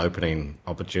big opening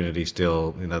opportunity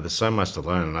still. You know, there's so much to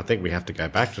learn, and I think we have to go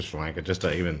back to Sri Lanka just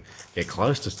to even get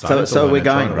close to starting. So we're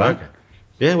going, right?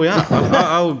 Yeah, we are.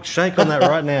 I'll shake on that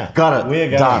right now. Got it. We're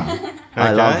going. Done. Okay.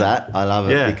 I love that. I love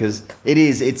it Yeah. because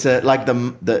it's like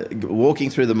the walking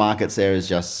through the markets there is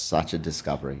just such a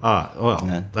discovery. Oh, well,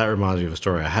 Yeah. that reminds me of a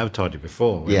story I have told you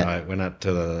before. When Yeah. I went out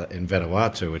to in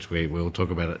Vanuatu, which we'll talk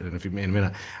about it in a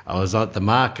minute. I was at the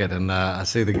market and I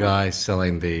see the guy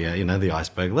selling the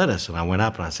iceberg lettuce, and I went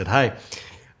up and I said, "Hey,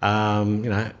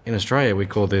 in Australia we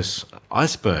call this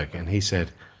iceberg," and he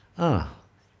said, "Oh,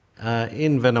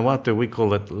 in Vanuatu we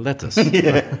call it lettuce."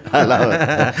 Yeah, I love it.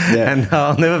 Yeah. And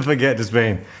I'll never forget just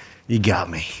being, "You got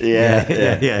me."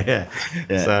 Yeah.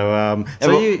 So,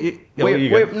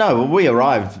 we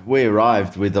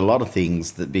arrived with a lot of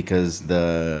things because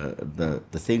the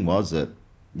thing was that,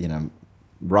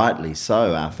 rightly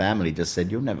so, our family just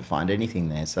said you'll never find anything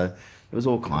there. So there was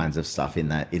all kinds of stuff in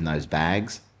those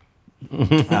bags.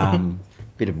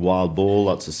 Bit of wild boar,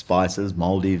 lots of spices,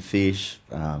 Maldive fish.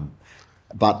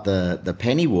 But the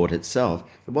pennywort itself,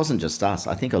 it wasn't just us.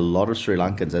 I think a lot of Sri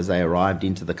Lankans, as they arrived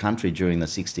into the country during the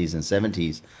 60s and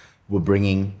 70s, were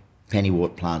bringing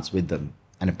pennywort plants with them.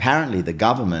 And apparently the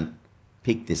government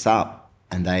picked this up,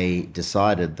 and they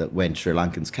decided that when Sri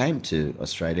Lankans came to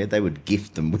Australia, they would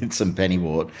gift them with some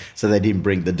pennywort so they didn't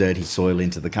bring the dirty soil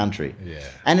into the country. Yeah.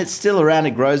 And it's still around.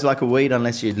 It grows like a weed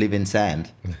unless you live in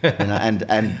sand.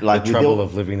 And like the trouble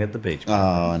of living at the beach.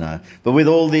 Oh, I know. But with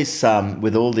all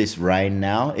this rain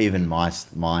now, even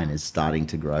mine is starting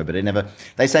to grow. But it never.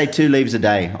 They say 2 leaves a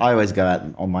day. I always go out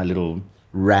on my little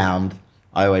round.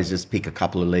 I always just pick a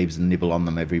couple of leaves and nibble on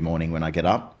them every morning when I get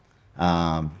up.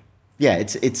 Yeah,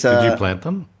 it's. Did you plant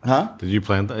them? Huh? Did you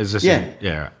plant them? Is this? Yeah.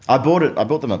 Yeah. I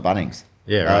bought them at Bunnings.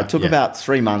 Yeah. Right. It took about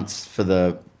 3 months for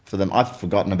them. I've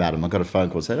forgotten about them. I got a phone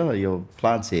call said, "Oh, your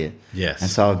plant's here." Yes. And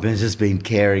so I've just been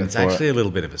caring It's for actually it. a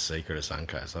little bit of a secret of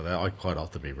Sunco. So I quite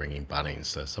often be ringing Bunnings.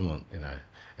 So someone,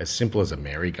 as simple as a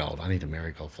marigold. I need a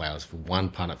marigold flowers for one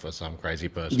punnet for some crazy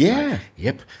person. Yeah. Like,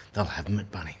 yep, they'll have them at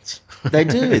Bunnings. They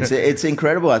do. It's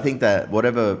incredible. I think that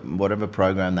whatever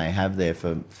program they have there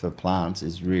for plants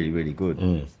is really, really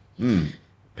good.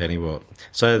 Pennywort.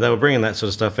 So they were bringing that sort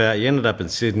of stuff out. You ended up in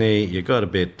Sydney. You got a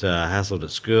bit hassled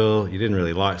at school. You didn't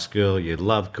really like school. You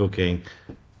loved cooking.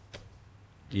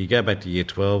 Do you go back to year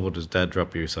 12 or does Dad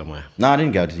drop you somewhere? No, I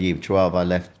didn't go to year 12. I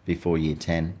left before year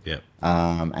 10. Yep.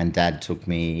 And Dad took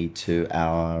me to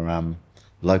our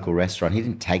local restaurant. He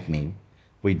didn't take me.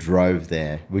 We drove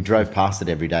there. We drove past it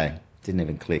every day. Didn't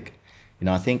even click.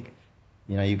 I think,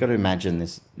 you've got to imagine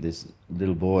this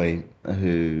little boy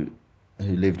who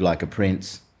lived like a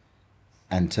prince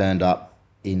and turned up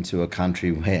into a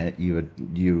country where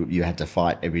you had to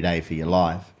fight every day for your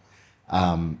life.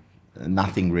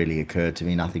 Nothing really occurred to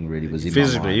me. Nothing really was in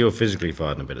my mind. You were physically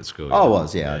fighting a bit at school. I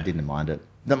was, yeah. I didn't mind it.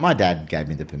 My dad gave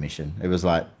me the permission. It was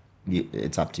like,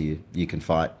 it's up to you. You can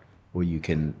fight, or you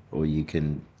can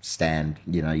stand.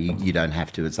 You don't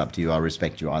have to. It's up to you. I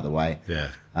respect you either way.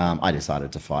 Yeah. I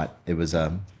decided to fight. It was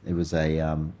a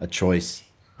choice,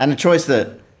 and a choice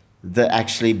that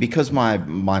actually, because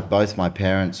both my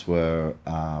parents were,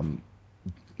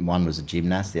 one was a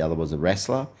gymnast, the other was a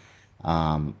wrestler.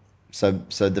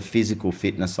 So the physical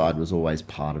fitness side was always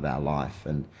part of our life.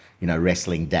 And,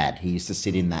 wrestling Dad, he used to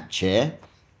sit in that chair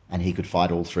and he could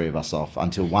fight all 3 of us off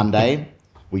until one day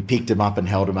we picked him up and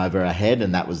held him over our head,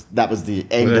 and that was the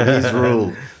end of his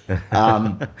rule.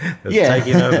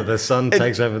 Taking over, the son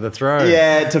takes over the throne.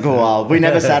 Yeah, it took a while. We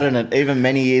never sat in it. Even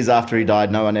many years after he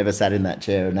died, no one ever sat in that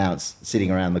chair. And now it's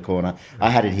sitting around the corner. I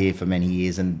had it here for many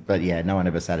years, but no one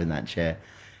ever sat in that chair.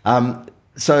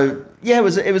 So yeah, it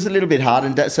was a little bit hard,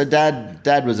 and dad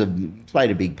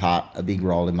played a big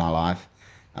role in my life.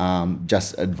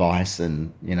 Just advice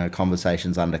and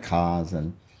conversations under cars,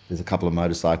 and there's a couple of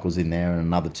motorcycles in there and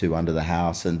another two under the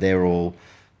house, and they're all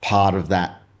part of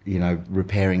that.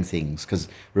 Repairing things, because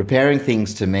repairing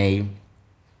things to me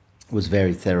was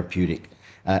very therapeutic.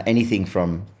 Anything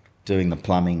from doing the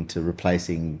plumbing to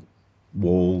replacing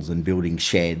walls and building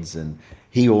sheds, and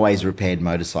he always repaired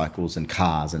motorcycles and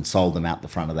cars and sold them out the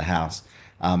front of the house.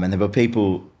 And there were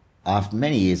people, after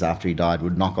many years after he died,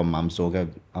 would knock on Mum's door, go,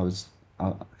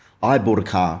 I bought a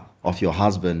car off your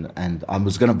husband and I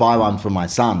was going to buy one for my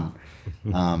son.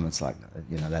 It's like,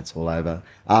 that's all over.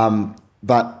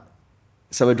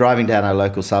 So we're driving down our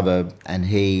local suburb, and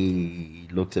he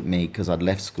looked at me because I'd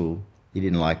left school. He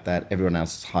didn't like that. Everyone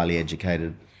else is highly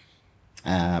educated,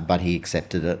 but he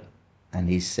accepted it. And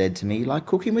he said to me, "You like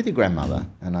cooking with your grandmother?"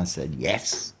 And I said,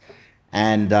 "Yes."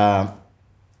 And I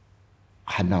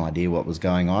had no idea what was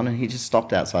going on. And he just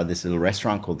stopped outside this little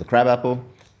restaurant called the Crab Apple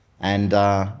and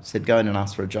said, "Go in and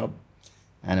ask for a job."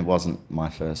 And it wasn't my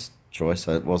first choice.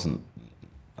 So it wasn't,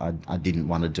 I didn't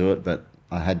want to do it, but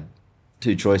I had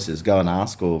two choices: go and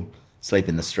ask or sleep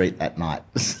in the street that night.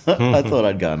 So I thought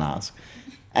I'd go and ask.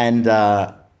 And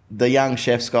the young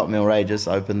chef, Scott Milray, just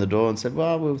opened the door and said,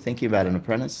 "Well, we were thinking about an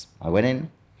apprentice." I went in.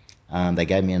 They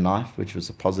gave me a knife, which was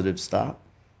a positive start.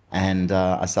 And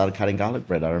I started cutting garlic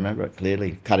bread. I remember it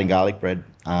clearly, cutting garlic bread.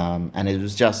 And it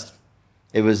was,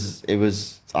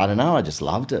 I don't know, I just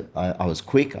loved it. I was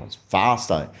quick, I was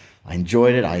fast, I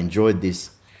enjoyed it. I enjoyed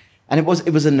this. And it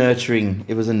was a nurturing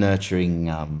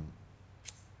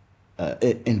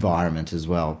environment as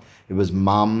well. It was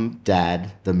Mum,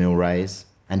 Dad, the Milrays,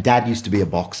 and Dad used to be a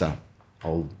boxer.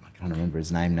 I can't remember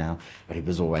his name now, but he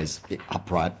was always a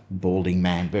upright, balding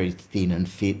man, very thin and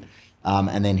fit.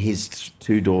 And then his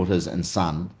two daughters and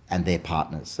son and their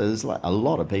partners. So there's like a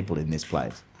lot of people in this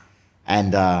place.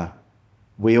 And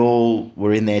we all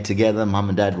were in there together. Mum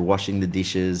and Dad were washing the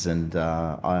dishes, and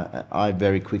I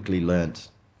very quickly learnt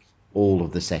all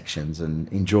of the sections and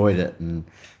enjoyed it. And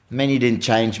the menu didn't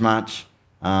change much.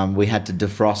 We had to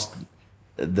defrost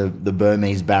the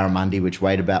Burmese barramundi, which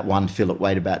one fillet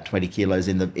weighed about 20 kilos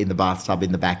in the bathtub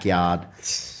in the backyard.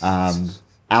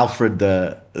 Alfred,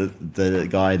 the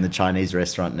guy in the Chinese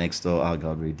restaurant next door, oh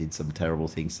God, we did some terrible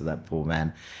things to that poor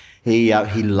man. He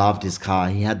loved his car.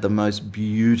 He had the most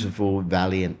beautiful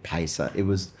Valiant Pacer. It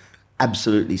was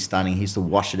absolutely stunning. He used to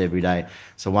wash it every day.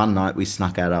 So one night we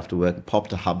snuck out after work,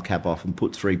 popped a hubcap off and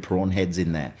put 3 prawn heads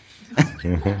in there.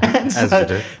 And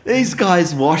so these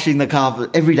guys washing the car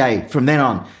every day from then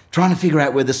on, trying to figure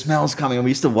out where the smell's coming. And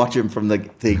we used to watch him from the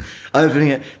thing, opening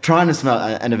it, trying to smell.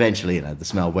 And eventually, the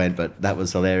smell went, but that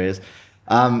was hilarious.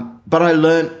 But I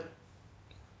learnt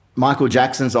Michael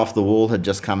Jackson's Off the Wall had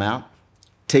just come out.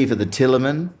 Tea for the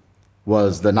Tillerman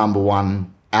was the #1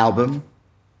 album.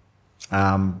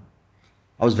 I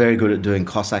was very good at doing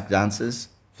Cossack dances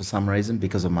for some reason,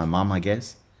 because of my mum, I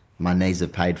guess. My knees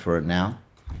have paid for it now.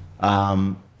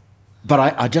 But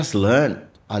I just learned.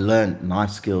 I learned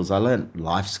knife skills. I learned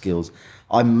life skills.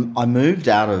 I moved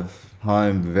out of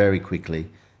home very quickly.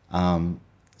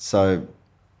 So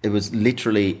it was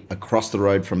literally across the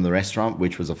road from the restaurant,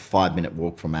 which was a 5-minute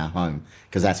walk from our home,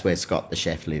 because that's where Scott, the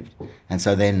chef, lived. And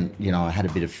so then, I had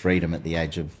a bit of freedom at the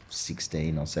age of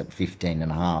 16 or so, 15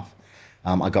 and a half.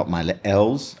 I got my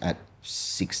L's at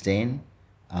 16.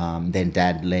 Then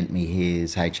Dad lent me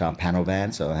his HR panel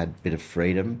van, so I had a bit of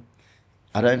freedom.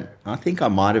 I think I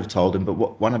might have told him,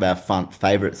 but one of our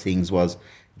favourite things was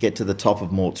get to the top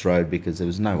of Morts Road, because there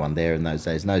was no one there in those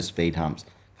days, no speed humps.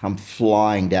 Come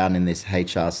flying down in this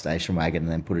HR station wagon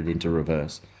and then put it into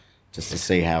reverse just to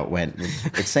see how it went.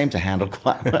 It seemed to handle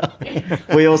quite well.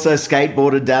 We also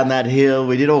skateboarded down that hill.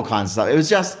 We did all kinds of stuff.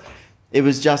 It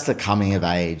was just a coming of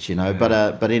age,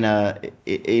 but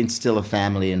in still a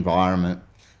family environment.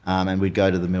 And we'd go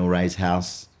to the Milray's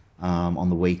house on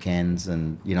the weekends,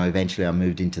 and eventually I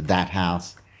moved into that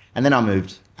house, and then I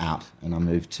moved out and I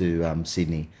moved to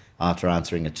Sydney after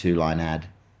answering a 2-line ad.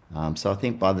 So I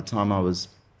think by the time I was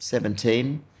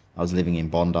 17, I was living in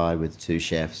Bondi with 2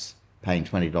 chefs, paying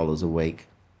 $20 a week,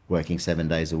 working 7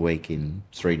 days a week in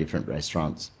 3 different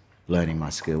restaurants, learning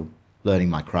my skill, learning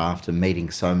my craft, and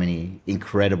meeting so many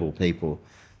incredible people.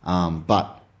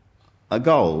 But my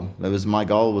goal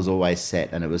was always set,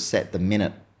 and it was set the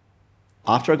minute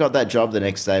after I got that job. The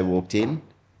next day I walked in,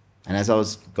 and as I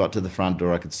got to the front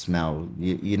door, I could smell,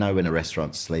 when a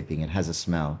restaurant's sleeping, it has a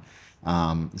smell,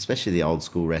 especially the old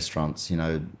school restaurants,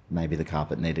 maybe the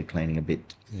carpet needed cleaning a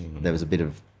bit. There was a bit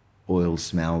of oil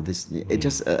smell.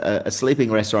 A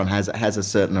sleeping restaurant has a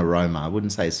certain aroma. I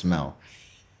wouldn't say smell.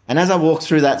 And as I walked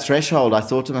through that threshold, I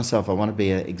thought to myself, I want to be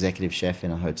an executive chef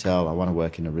in a hotel. I want to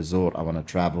work in a resort. I want to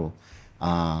travel.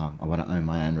 I want to own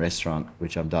my own restaurant,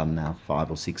 which I've done now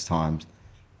 5 or 6 times.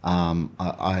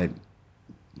 I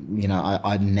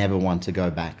never want to go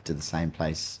back to the same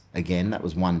place again. That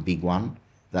was one big one.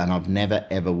 And I've never,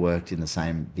 ever worked in the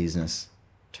same business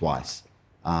twice.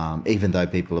 Even though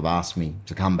people have asked me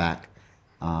to come back,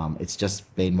 it's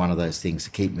just been one of those things to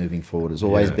keep moving forward. It's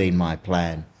always been my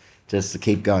plan, just to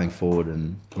keep going forward.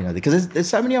 And, because there's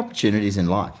so many opportunities in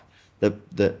life that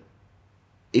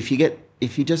if you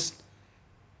just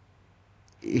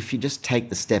take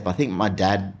the step. I think my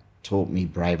dad taught me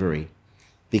bravery,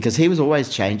 because he was always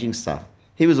changing stuff.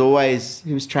 He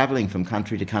was traveling from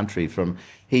country to country.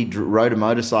 He rode a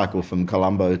motorcycle from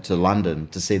Colombo to London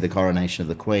to see the coronation of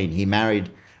the Queen. He married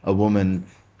a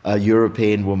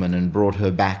European woman, and brought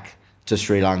her back to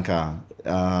Sri Lanka.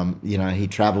 He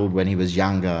traveled when he was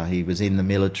younger. He was in the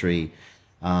military.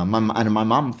 And my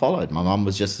mum followed. My mum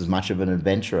was just as much of an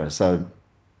adventurer. So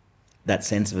that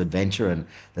sense of adventure and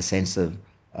the sense of,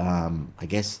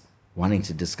 wanting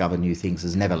to discover new things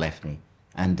has never left me.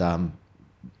 And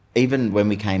even when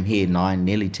we came here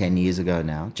nearly 10 years ago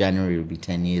now, January will be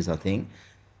 10 years, I think,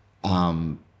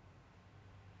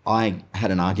 I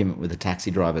had an argument with a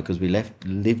taxi driver because we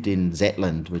lived in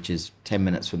Zetland, which is 10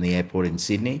 minutes from the airport in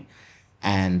Sydney.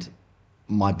 And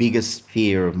my biggest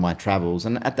fear of my travels,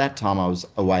 and at that time I was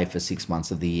away for 6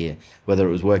 months of the year, whether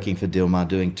it was working for Dilmah,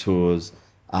 doing tours,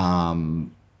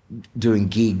 doing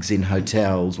gigs in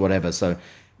hotels, whatever. So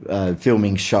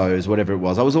filming shows, whatever it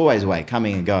was. I was always away,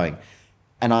 coming and going.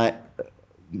 And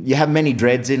you have many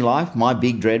dreads in life. My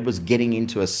big dread was getting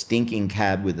into a stinking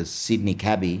cab with a Sydney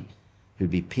cabbie who'd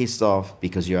be pissed off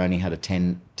because you only had a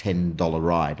 $10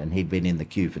 ride, and he'd been in the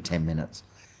queue for 10 minutes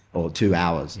or 2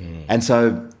 hours. And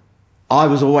so I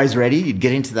was always ready. You'd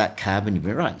get into that cab and you'd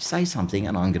be, right, say something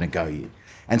and I'm going to go you.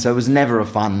 And so it was never a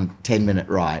fun 10-minute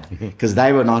ride, because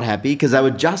they were not happy, because they were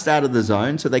just out of the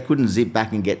zone, so they couldn't zip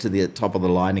back and get to the top of the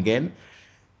line again.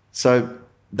 So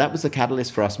that was the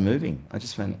catalyst for us moving. I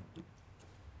just went,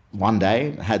 one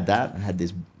day I had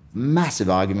this massive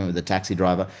argument with the taxi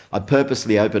driver. I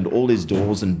purposely opened all his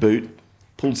doors and boot,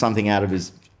 pulled something out of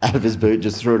his boot,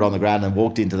 just threw it on the ground and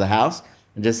walked into the house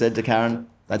and just said to Karen,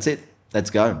 that's it, let's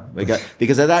go. We go.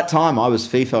 Because at that time I was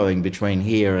FIFOing between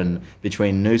here and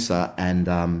between Noosa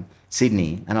and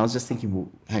Sydney, and I was just thinking, well,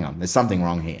 hang on, there's something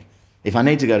wrong here. If I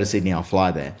need to go to Sydney, I'll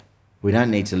fly there. We don't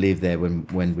need to live there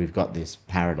when we've got this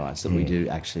paradise that we do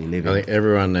actually live in. I think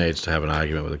everyone needs to have an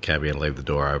argument with a cabbie and leave the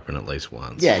door open at least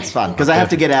once. Yeah, it's fun, because I have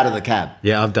to get out of the cab.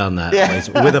 Yeah, I've done that.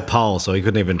 Yeah. With a pole, so he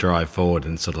couldn't even drive forward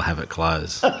and sort of have it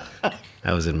close. That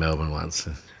was in Melbourne once.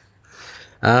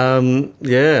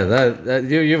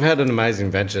 You've had an amazing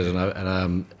venture,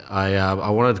 and I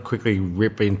wanted to quickly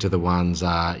rip into the ones.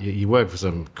 You worked for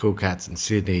some cool cats in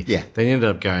Sydney. Yeah. Then you ended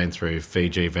up going through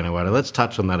Fiji, Vanuatu. Let's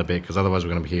touch on that a bit, because otherwise we're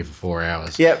going to be here for 4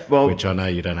 hours. Yeah, well, which I know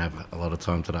you don't have a lot of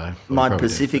time today. My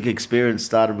Pacific experience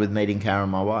started with meeting Karen,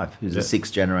 my wife, who's a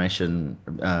 6th generation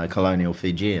colonial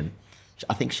Fijian.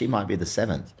 I think she might be the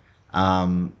 7th.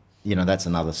 That's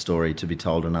another story to be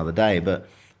told another day, but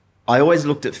I always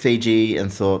looked at Fiji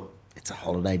and thought it's a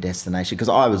holiday destination,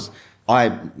 because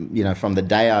from the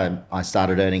day I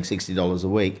started earning $60 a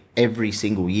week, every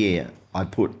single year I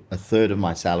put a third of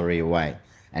my salary away,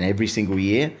 and every single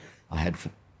year I had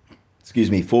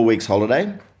 4 weeks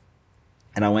holiday,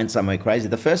 and I went somewhere crazy.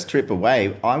 The first trip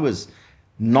away, I was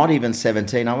not even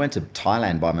 17. I went to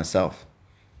Thailand by myself.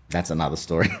 That's another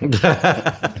story.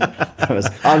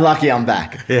 I'm lucky I'm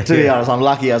back. To be honest, I'm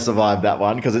lucky I survived that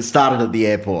one, because it started at the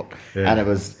airport and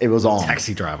it was on.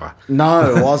 Taxi driver.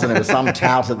 No, it wasn't. It was some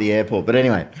tout at the airport. But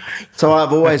anyway, so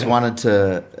I've always wanted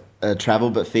to travel,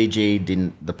 but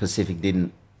the Pacific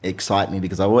didn't excite me,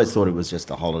 because I always thought it was just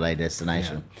a holiday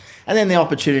destination. Yeah. And then the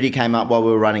opportunity came up while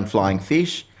we were running Flying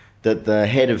Fish, that the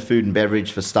head of food and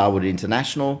beverage for Starwood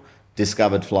International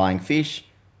discovered Flying Fish.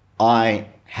 I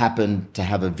happened to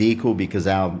have a vehicle because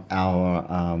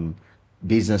our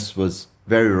business was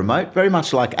very remote, very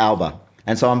much like Alba,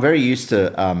 and so I'm very used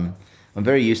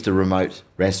to remote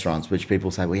restaurants, which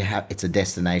people say, well, it's a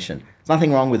destination. There's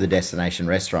nothing wrong with a destination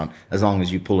restaurant as long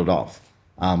as you pull it off,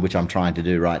 which I'm trying to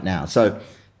do right now. So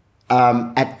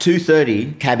at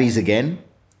 2:30, cabbies again.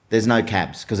 There's no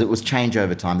cabs, because it was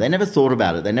changeover time. They never thought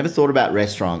about it. They never thought about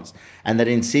restaurants, and that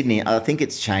in Sydney, I think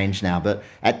it's changed now, but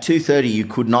at 2:30 you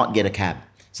could not get a cab.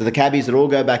 So the cabbies would all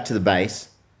go back to the base,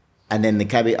 and then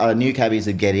the new cabbies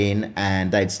would get in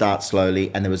and they'd start slowly,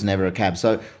 and there was never a cab.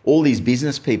 So all these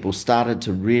business people started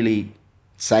to really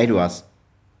say to us,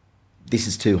 this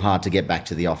is too hard to get back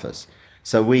to the office.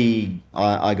 So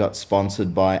I got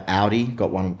sponsored by Audi,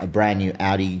 got a brand new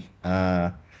Audi,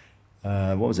 what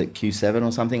was it, Q7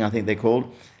 or something, I think they're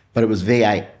called. But it was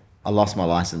V8. I lost my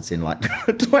license in like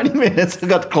 20 minutes. I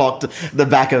got clocked the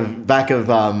back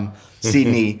of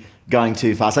Sydney going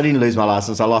too fast. I didn't lose my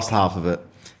license. I lost half of it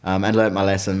and learnt my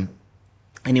lesson.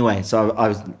 Anyway, so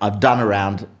I've done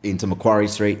around into Macquarie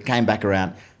Street, came back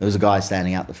around. There was a guy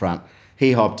standing out the front.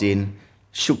 He hopped in,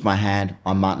 shook my hand.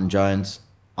 I'm Martin Jones.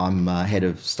 I'm head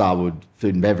of Starwood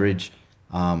Food and Beverage.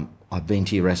 I've been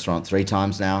to your restaurant 3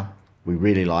 times now. We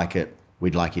really like it.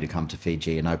 We'd like you to come to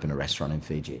Fiji and open a restaurant in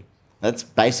Fiji. That's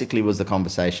basically was the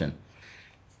conversation.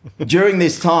 During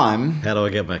this time... How do I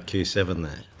get my Q7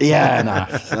 there? Yeah,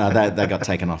 no, that got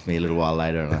taken off me a little while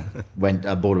later.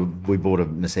 And we bought a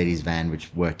Mercedes van,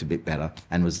 which worked a bit better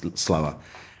and was slower.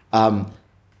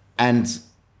 And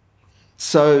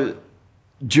so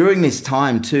during this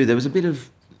time too, there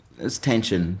was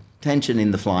tension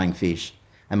in the Flying Fish.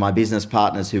 And my business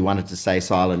partners who wanted to stay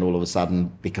silent all of a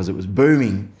sudden because it was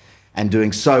booming and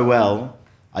doing so well,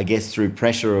 I guess through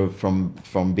pressure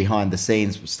from behind the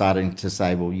scenes, starting to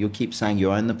say, well, you keep saying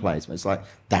you own the place. But it's like,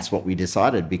 that's what we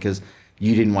decided because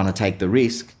you didn't want to take the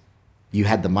risk. You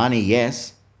had the money,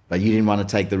 yes, but you didn't want to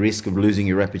take the risk of losing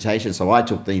your reputation. So I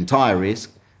took the entire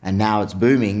risk and now it's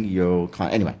booming.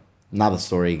 Anyway, another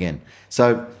story again.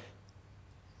 So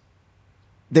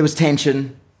there was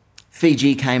tension.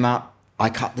 Fiji came up. I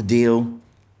cut the deal.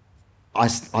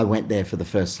 I went there for the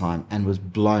first time and was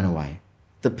blown away.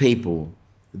 The people,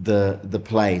 the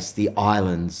place, the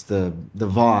islands, the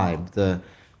vibe,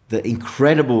 the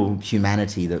incredible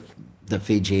humanity that the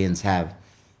Fijians have.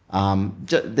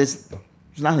 There's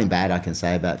nothing bad I can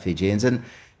say about Fijians.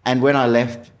 And when I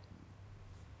left,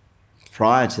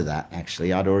 prior to that,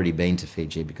 actually, I'd already been to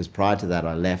Fiji because prior to that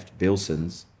I left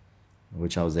Bilson's,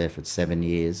 which I was there for 7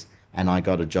 years, and I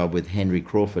got a job with Henry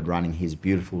Crawford running his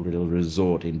beautiful little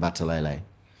resort in Batalele.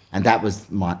 And that was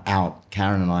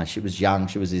Karen and I, she was young,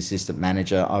 she was the assistant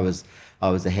manager, I was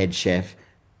the head chef,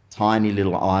 tiny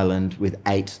little island with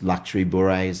 8 luxury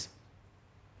bourrées,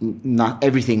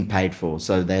 everything paid for.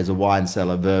 So there's a wine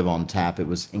cellar, Verve on tap, it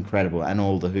was incredible, and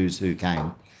all the who's who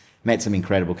came. Met some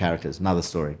incredible characters, another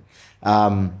story.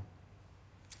 And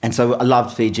so I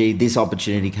loved Fiji, this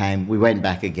opportunity came, we went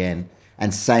back again,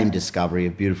 and same discovery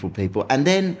of beautiful people. And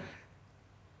then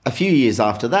a few years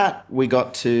after that, we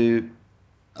got to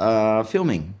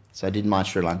filming. So I did my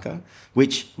Sri Lanka,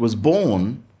 which was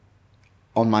born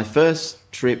on my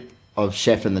first trip of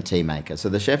Chef and the Tea Maker. So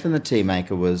the Chef and the Tea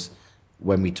Maker was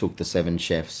when we took the 7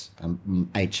 chefs,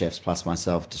 8 chefs plus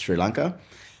myself to Sri Lanka.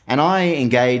 And I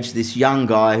engaged this young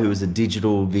guy who was a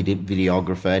digital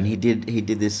videographer, and he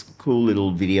did this cool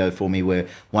little video for me where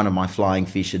one of my flying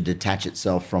fish would detach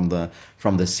itself from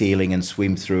the ceiling and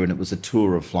swim through, and it was a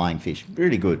tour of flying fish.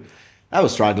 Really good. I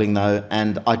was struggling though,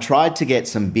 and I tried to get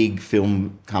some big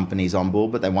film companies on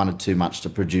board, but they wanted too much to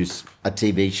produce a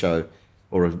TV show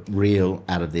or a reel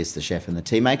out of this, the Chef and the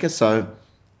Tea Maker. So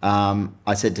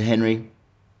I said to Henry,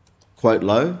 quote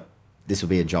low, this will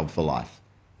be a job for life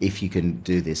if you can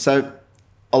do this. So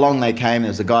along they came. There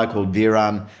was a guy called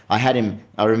Viran. I had him,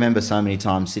 I remember so many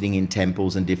times sitting in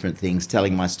temples and different things,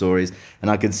 telling my stories,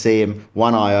 and I could see him,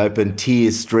 one eye open,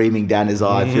 tears streaming down his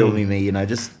eye, filming me,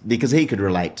 just because he could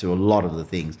relate to a lot of the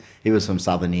things. He was from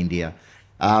southern India.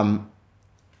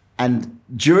 And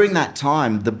during that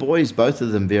time, the boys, both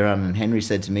of them, Viran and Henry,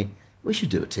 said to me, we should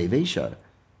do a TV show.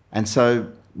 And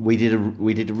so we did a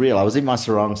reel. I was in my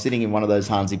sarong, sitting in one of those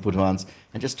Hansi Putwans,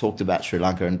 and just talked about Sri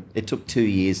Lanka. And it took 2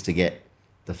 years to get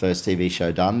the first TV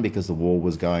show done because the war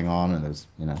was going on, and there was,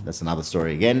 that's another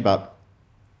story again. But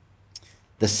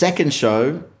the second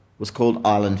show was called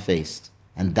Island Feast,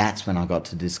 and that's when I got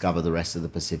to discover the rest of the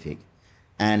Pacific.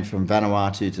 And from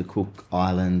Vanuatu to Cook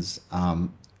Islands,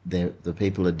 the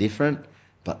people are different,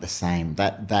 but the same.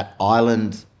 That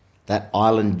island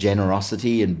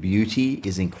generosity and beauty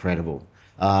is incredible.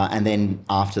 And then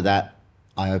after that,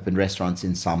 I opened restaurants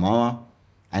in Samoa,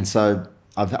 and so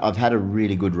I've had a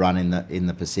really good run in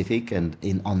the Pacific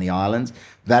and on the islands.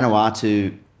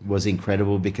 Vanuatu was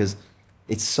incredible because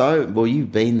it's so well.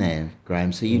 You've been there,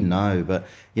 Graham, so you know. But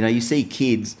you see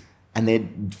kids and they're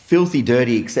filthy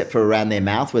dirty except for around their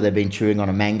mouth where they've been chewing on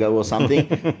a mango or something.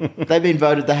 They've been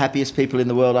voted the happiest people in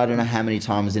the world. I don't know how many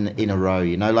times in a row.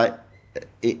 Like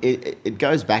it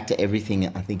goes back to everything.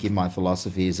 I think in my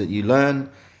philosophy is that you learn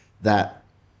that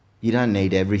you don't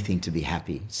need everything to be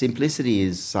happy. Simplicity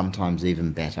is sometimes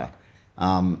even better.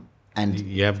 And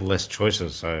you have less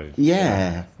choices, so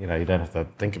yeah, you don't have to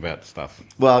think about stuff.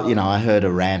 Well, I heard a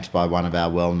rant by one of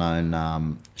our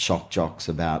well-known shock jocks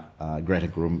about Greta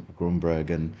Grunberg,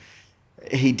 and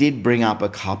he did bring up a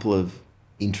couple of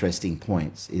interesting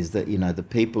points. Is that the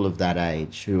people of that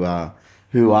age who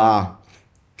are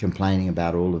complaining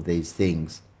about all of these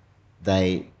things,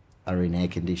 they are in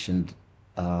air-conditioned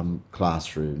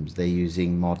classrooms. They're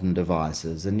using modern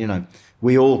devices, and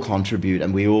we all contribute,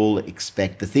 and we all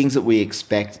expect the things that we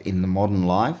expect in the modern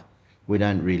life. We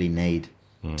don't really need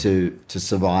to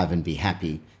survive and be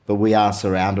happy, but we are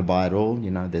surrounded by it all.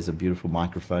 There's a beautiful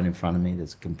microphone in front of me.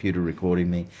 There's a computer recording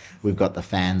me. We've got the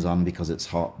fans on because it's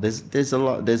hot. There's a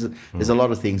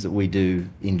lot of things that we do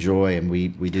enjoy and we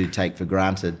do take for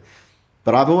granted.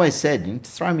 But I've always said,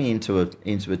 throw me into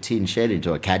a tin shed,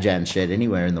 into a Kajan shed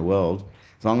anywhere in the world,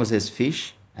 as long as there's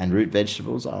fish and root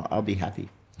vegetables, I'll be happy.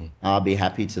 I'll be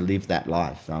happy to live that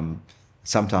life.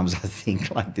 Sometimes I think,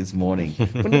 like this morning,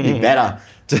 wouldn't it be better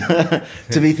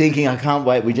to be thinking, I can't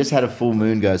wait. We just had a full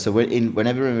moon go. So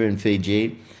whenever we were in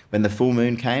Fiji, when the full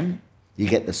moon came, you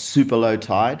get the super low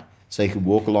tide, so you could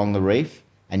walk along the reef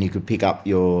and you could pick up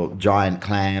your giant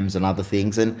clams and other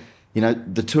things. And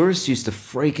the tourists used to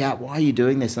freak out. Why are you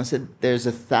doing this? And I said, there's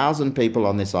 1,000 people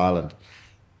on this island.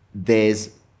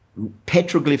 There's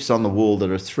petroglyphs on the wall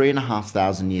that are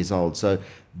 3,500 years old. So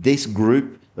this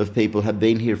group of people have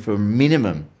been here for a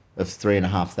minimum of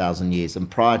 3,500 years. And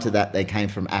prior to that, they came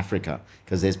from Africa,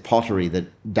 because there's pottery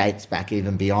that dates back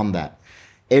even beyond that.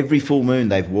 Every full moon,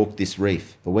 they've walked this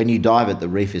reef. But when you dive it, the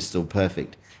reef is still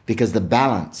perfect, because the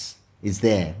balance is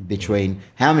there between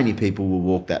how many people will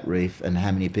walk that reef and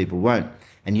how many people won't.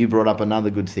 And you brought up another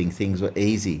good thing. Things were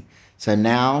easy. So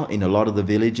now in a lot of the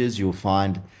villages, you'll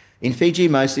find, in Fiji,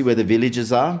 mostly where the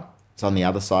villages are, it's on the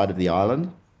other side of the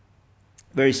island.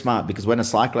 Very smart, because when a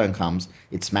cyclone comes,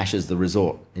 it smashes the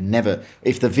resort.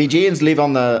 If the Fijians live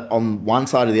on one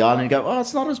side of the island and go, oh,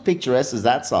 it's not as picturesque as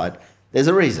that side, there's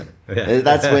a reason. Yeah.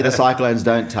 That's where the cyclones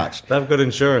don't touch. They've got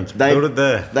insurance. Build it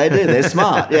there. They do. They're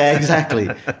smart. Yeah, exactly.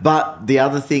 But the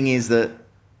other thing is that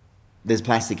there's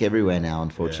plastic everywhere now,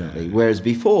 unfortunately. Yeah. Whereas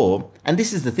before, and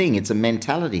this is the thing, it's a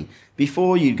mentality.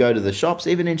 Before, you'd go to the shops,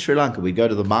 even in Sri Lanka, we'd go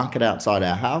to the market outside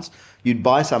our house, you'd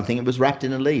buy something, it was wrapped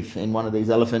in a leaf, in one of these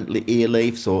elephant ear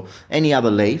leaves or any other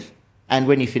leaf, and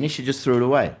when you finish, you just threw it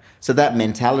away. So that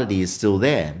mentality is still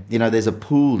there. There's a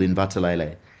pool in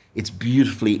Vatalele. It's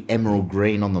beautifully emerald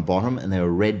green on the bottom, and there are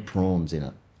red prawns in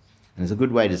it. And it's a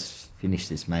good way to finish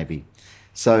this, maybe.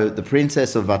 So the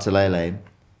princess of Vatalele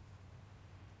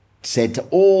said to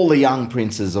all the young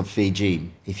princes of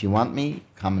Fiji, if you want me,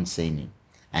 come and see me.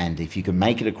 And if you can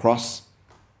make it across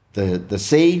the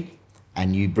sea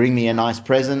and you bring me a nice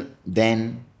present,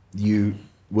 then you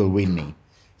will win me.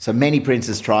 So many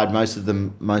princes tried. Most of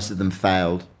them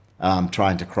failed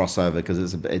trying to cross over,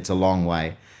 because it's a long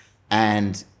way.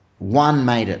 And one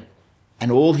made it.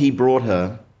 And all he brought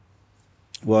her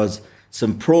was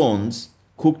some prawns,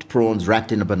 cooked prawns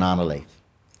wrapped in a banana leaf.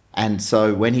 And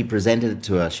so when he presented it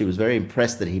to her, she was very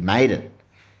impressed that he made it.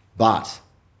 But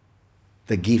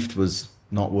the gift was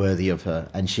not worthy of her,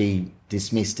 and she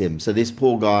dismissed him. So this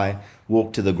poor guy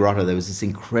walked to the grotto. There was this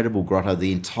incredible grotto.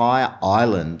 The entire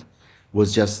island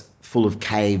was just full of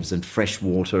caves and fresh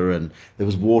water, and there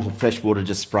was fresh water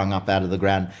just sprung up out of the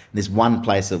ground. And this one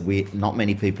place that not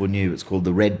many people knew, it's called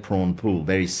the Red Prawn Pool,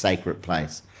 very sacred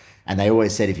place. And they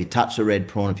always said, if you touch a red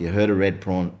prawn, if you hurt a red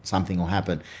prawn, something will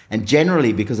happen. And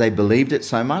generally, because they believed it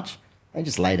so much, they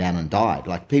just lay down and died.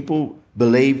 Like, people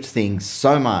believed things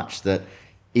so much that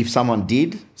if someone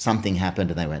did, something happened,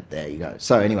 and they went, there you go.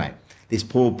 So anyway, this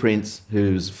poor prince,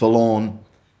 who's forlorn,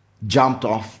 jumped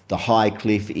off the high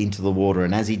cliff into the water.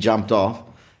 And as he jumped off,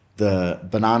 the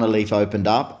banana leaf opened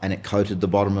up and it coated the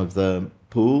bottom of the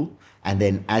pool. And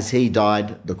then as he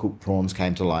died, the cooked prawns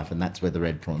came to life, and that's where the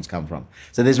red prawns come from.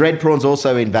 So there's red prawns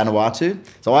also in Vanuatu.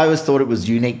 So I always thought it was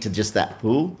unique to just that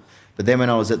pool. But then when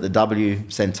I was at the W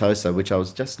Sentosa, which I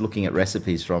was just looking at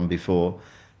recipes from before,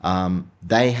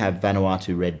 they have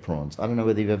Vanuatu red prawns. I don't know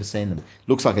whether you've ever seen them.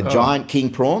 Looks like a giant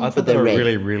king prawn, I thought but they're red.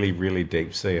 really, really, really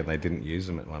deep sea, and they didn't use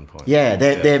them at one point. Yeah,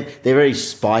 they're very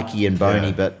spiky and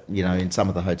bony, but in some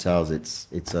of the hotels,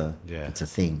 it's a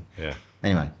thing. Yeah.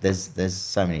 Anyway, there's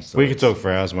so many stories. We could talk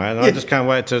for hours, mate. And I just can't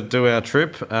wait to do our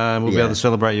trip. We'll be able to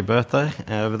celebrate your birthday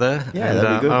over there. Yeah, and,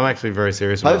 that'd be good. I'm actually very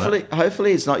serious about that.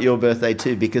 Hopefully it's not your birthday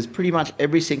too, because pretty much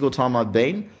every single time I've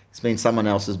been, it's been someone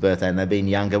else's birthday, and they've been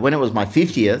younger. When it was my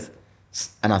 50th,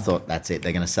 and I thought, that's it,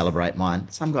 they're going to celebrate mine.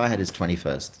 Some guy had his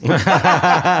 21st.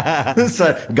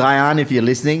 So, Guyan, if you're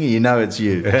listening, you know it's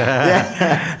you.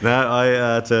 Yeah. No,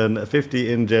 I turn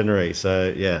 50 in January,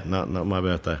 so yeah, not my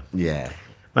birthday. Yeah.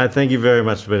 Mate, thank you very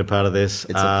much for being a part of this.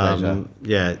 It's a pleasure.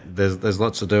 Yeah, there's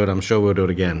lots to do, and I'm sure we'll do it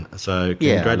again. So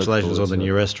Yeah, I look congratulations forward on the to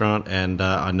new restaurant, and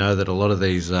I know that a lot of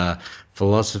these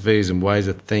philosophies and ways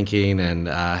of thinking and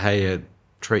how you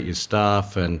treat your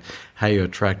staff and how you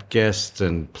attract guests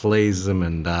and please them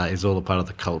and is all a part of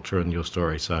the culture and your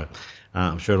story. So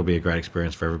I'm sure it'll be a great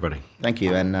experience for everybody. Thank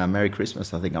you, and Merry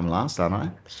Christmas. I think I'm last, aren't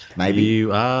I? Maybe.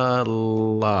 You are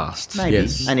last. Maybe.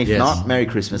 Yes. And if yes. not, Merry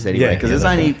Christmas anyway, Yeah, because yeah, there's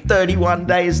that's only 31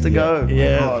 days to go.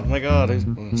 Yeah, oh my God.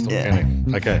 Stop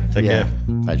counting. Okay, take care.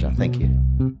 Pleasure. Thank you.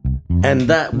 And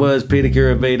that was Peter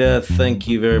Kuruvita. Thank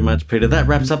you very much, Peter. That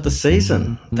wraps up the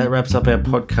season. That wraps up our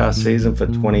podcast season for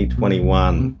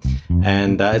 2021.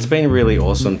 And it's been really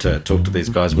awesome to talk to these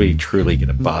guys. We truly get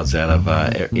a buzz out of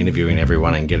interviewing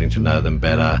everyone and getting to know them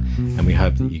better. And we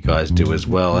hope that you guys do as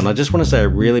well. And I just want to say a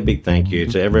really big thank you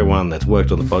to everyone that's worked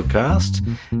on the podcast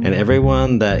and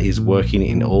everyone that is working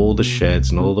in all the sheds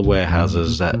and all the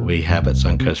warehouses that we have at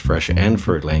Suncoast Fresh and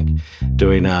Fruitlink,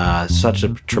 doing such a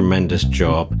tremendous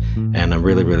job. And I'm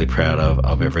really, really proud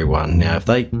of everyone. Now, if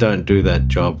they don't do that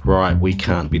job right, we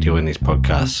can't be doing these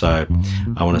podcasts. So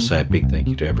I want to say a big thank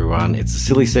you to everyone. It's a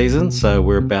silly season, so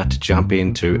we're about to jump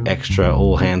into extra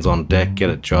all hands on deck, get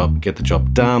the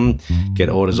job done, get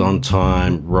orders on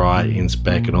time, right, in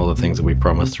spec, and all the things that we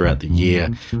promised throughout the year.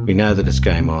 We know that it's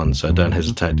game on, so don't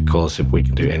hesitate to call us if we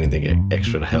can do anything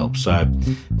extra to help. So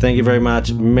thank you very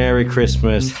much. Merry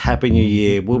Christmas. Happy New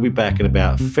Year. We'll be back in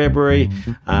about February.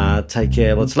 Take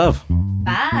care. Let's love.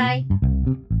 Bye.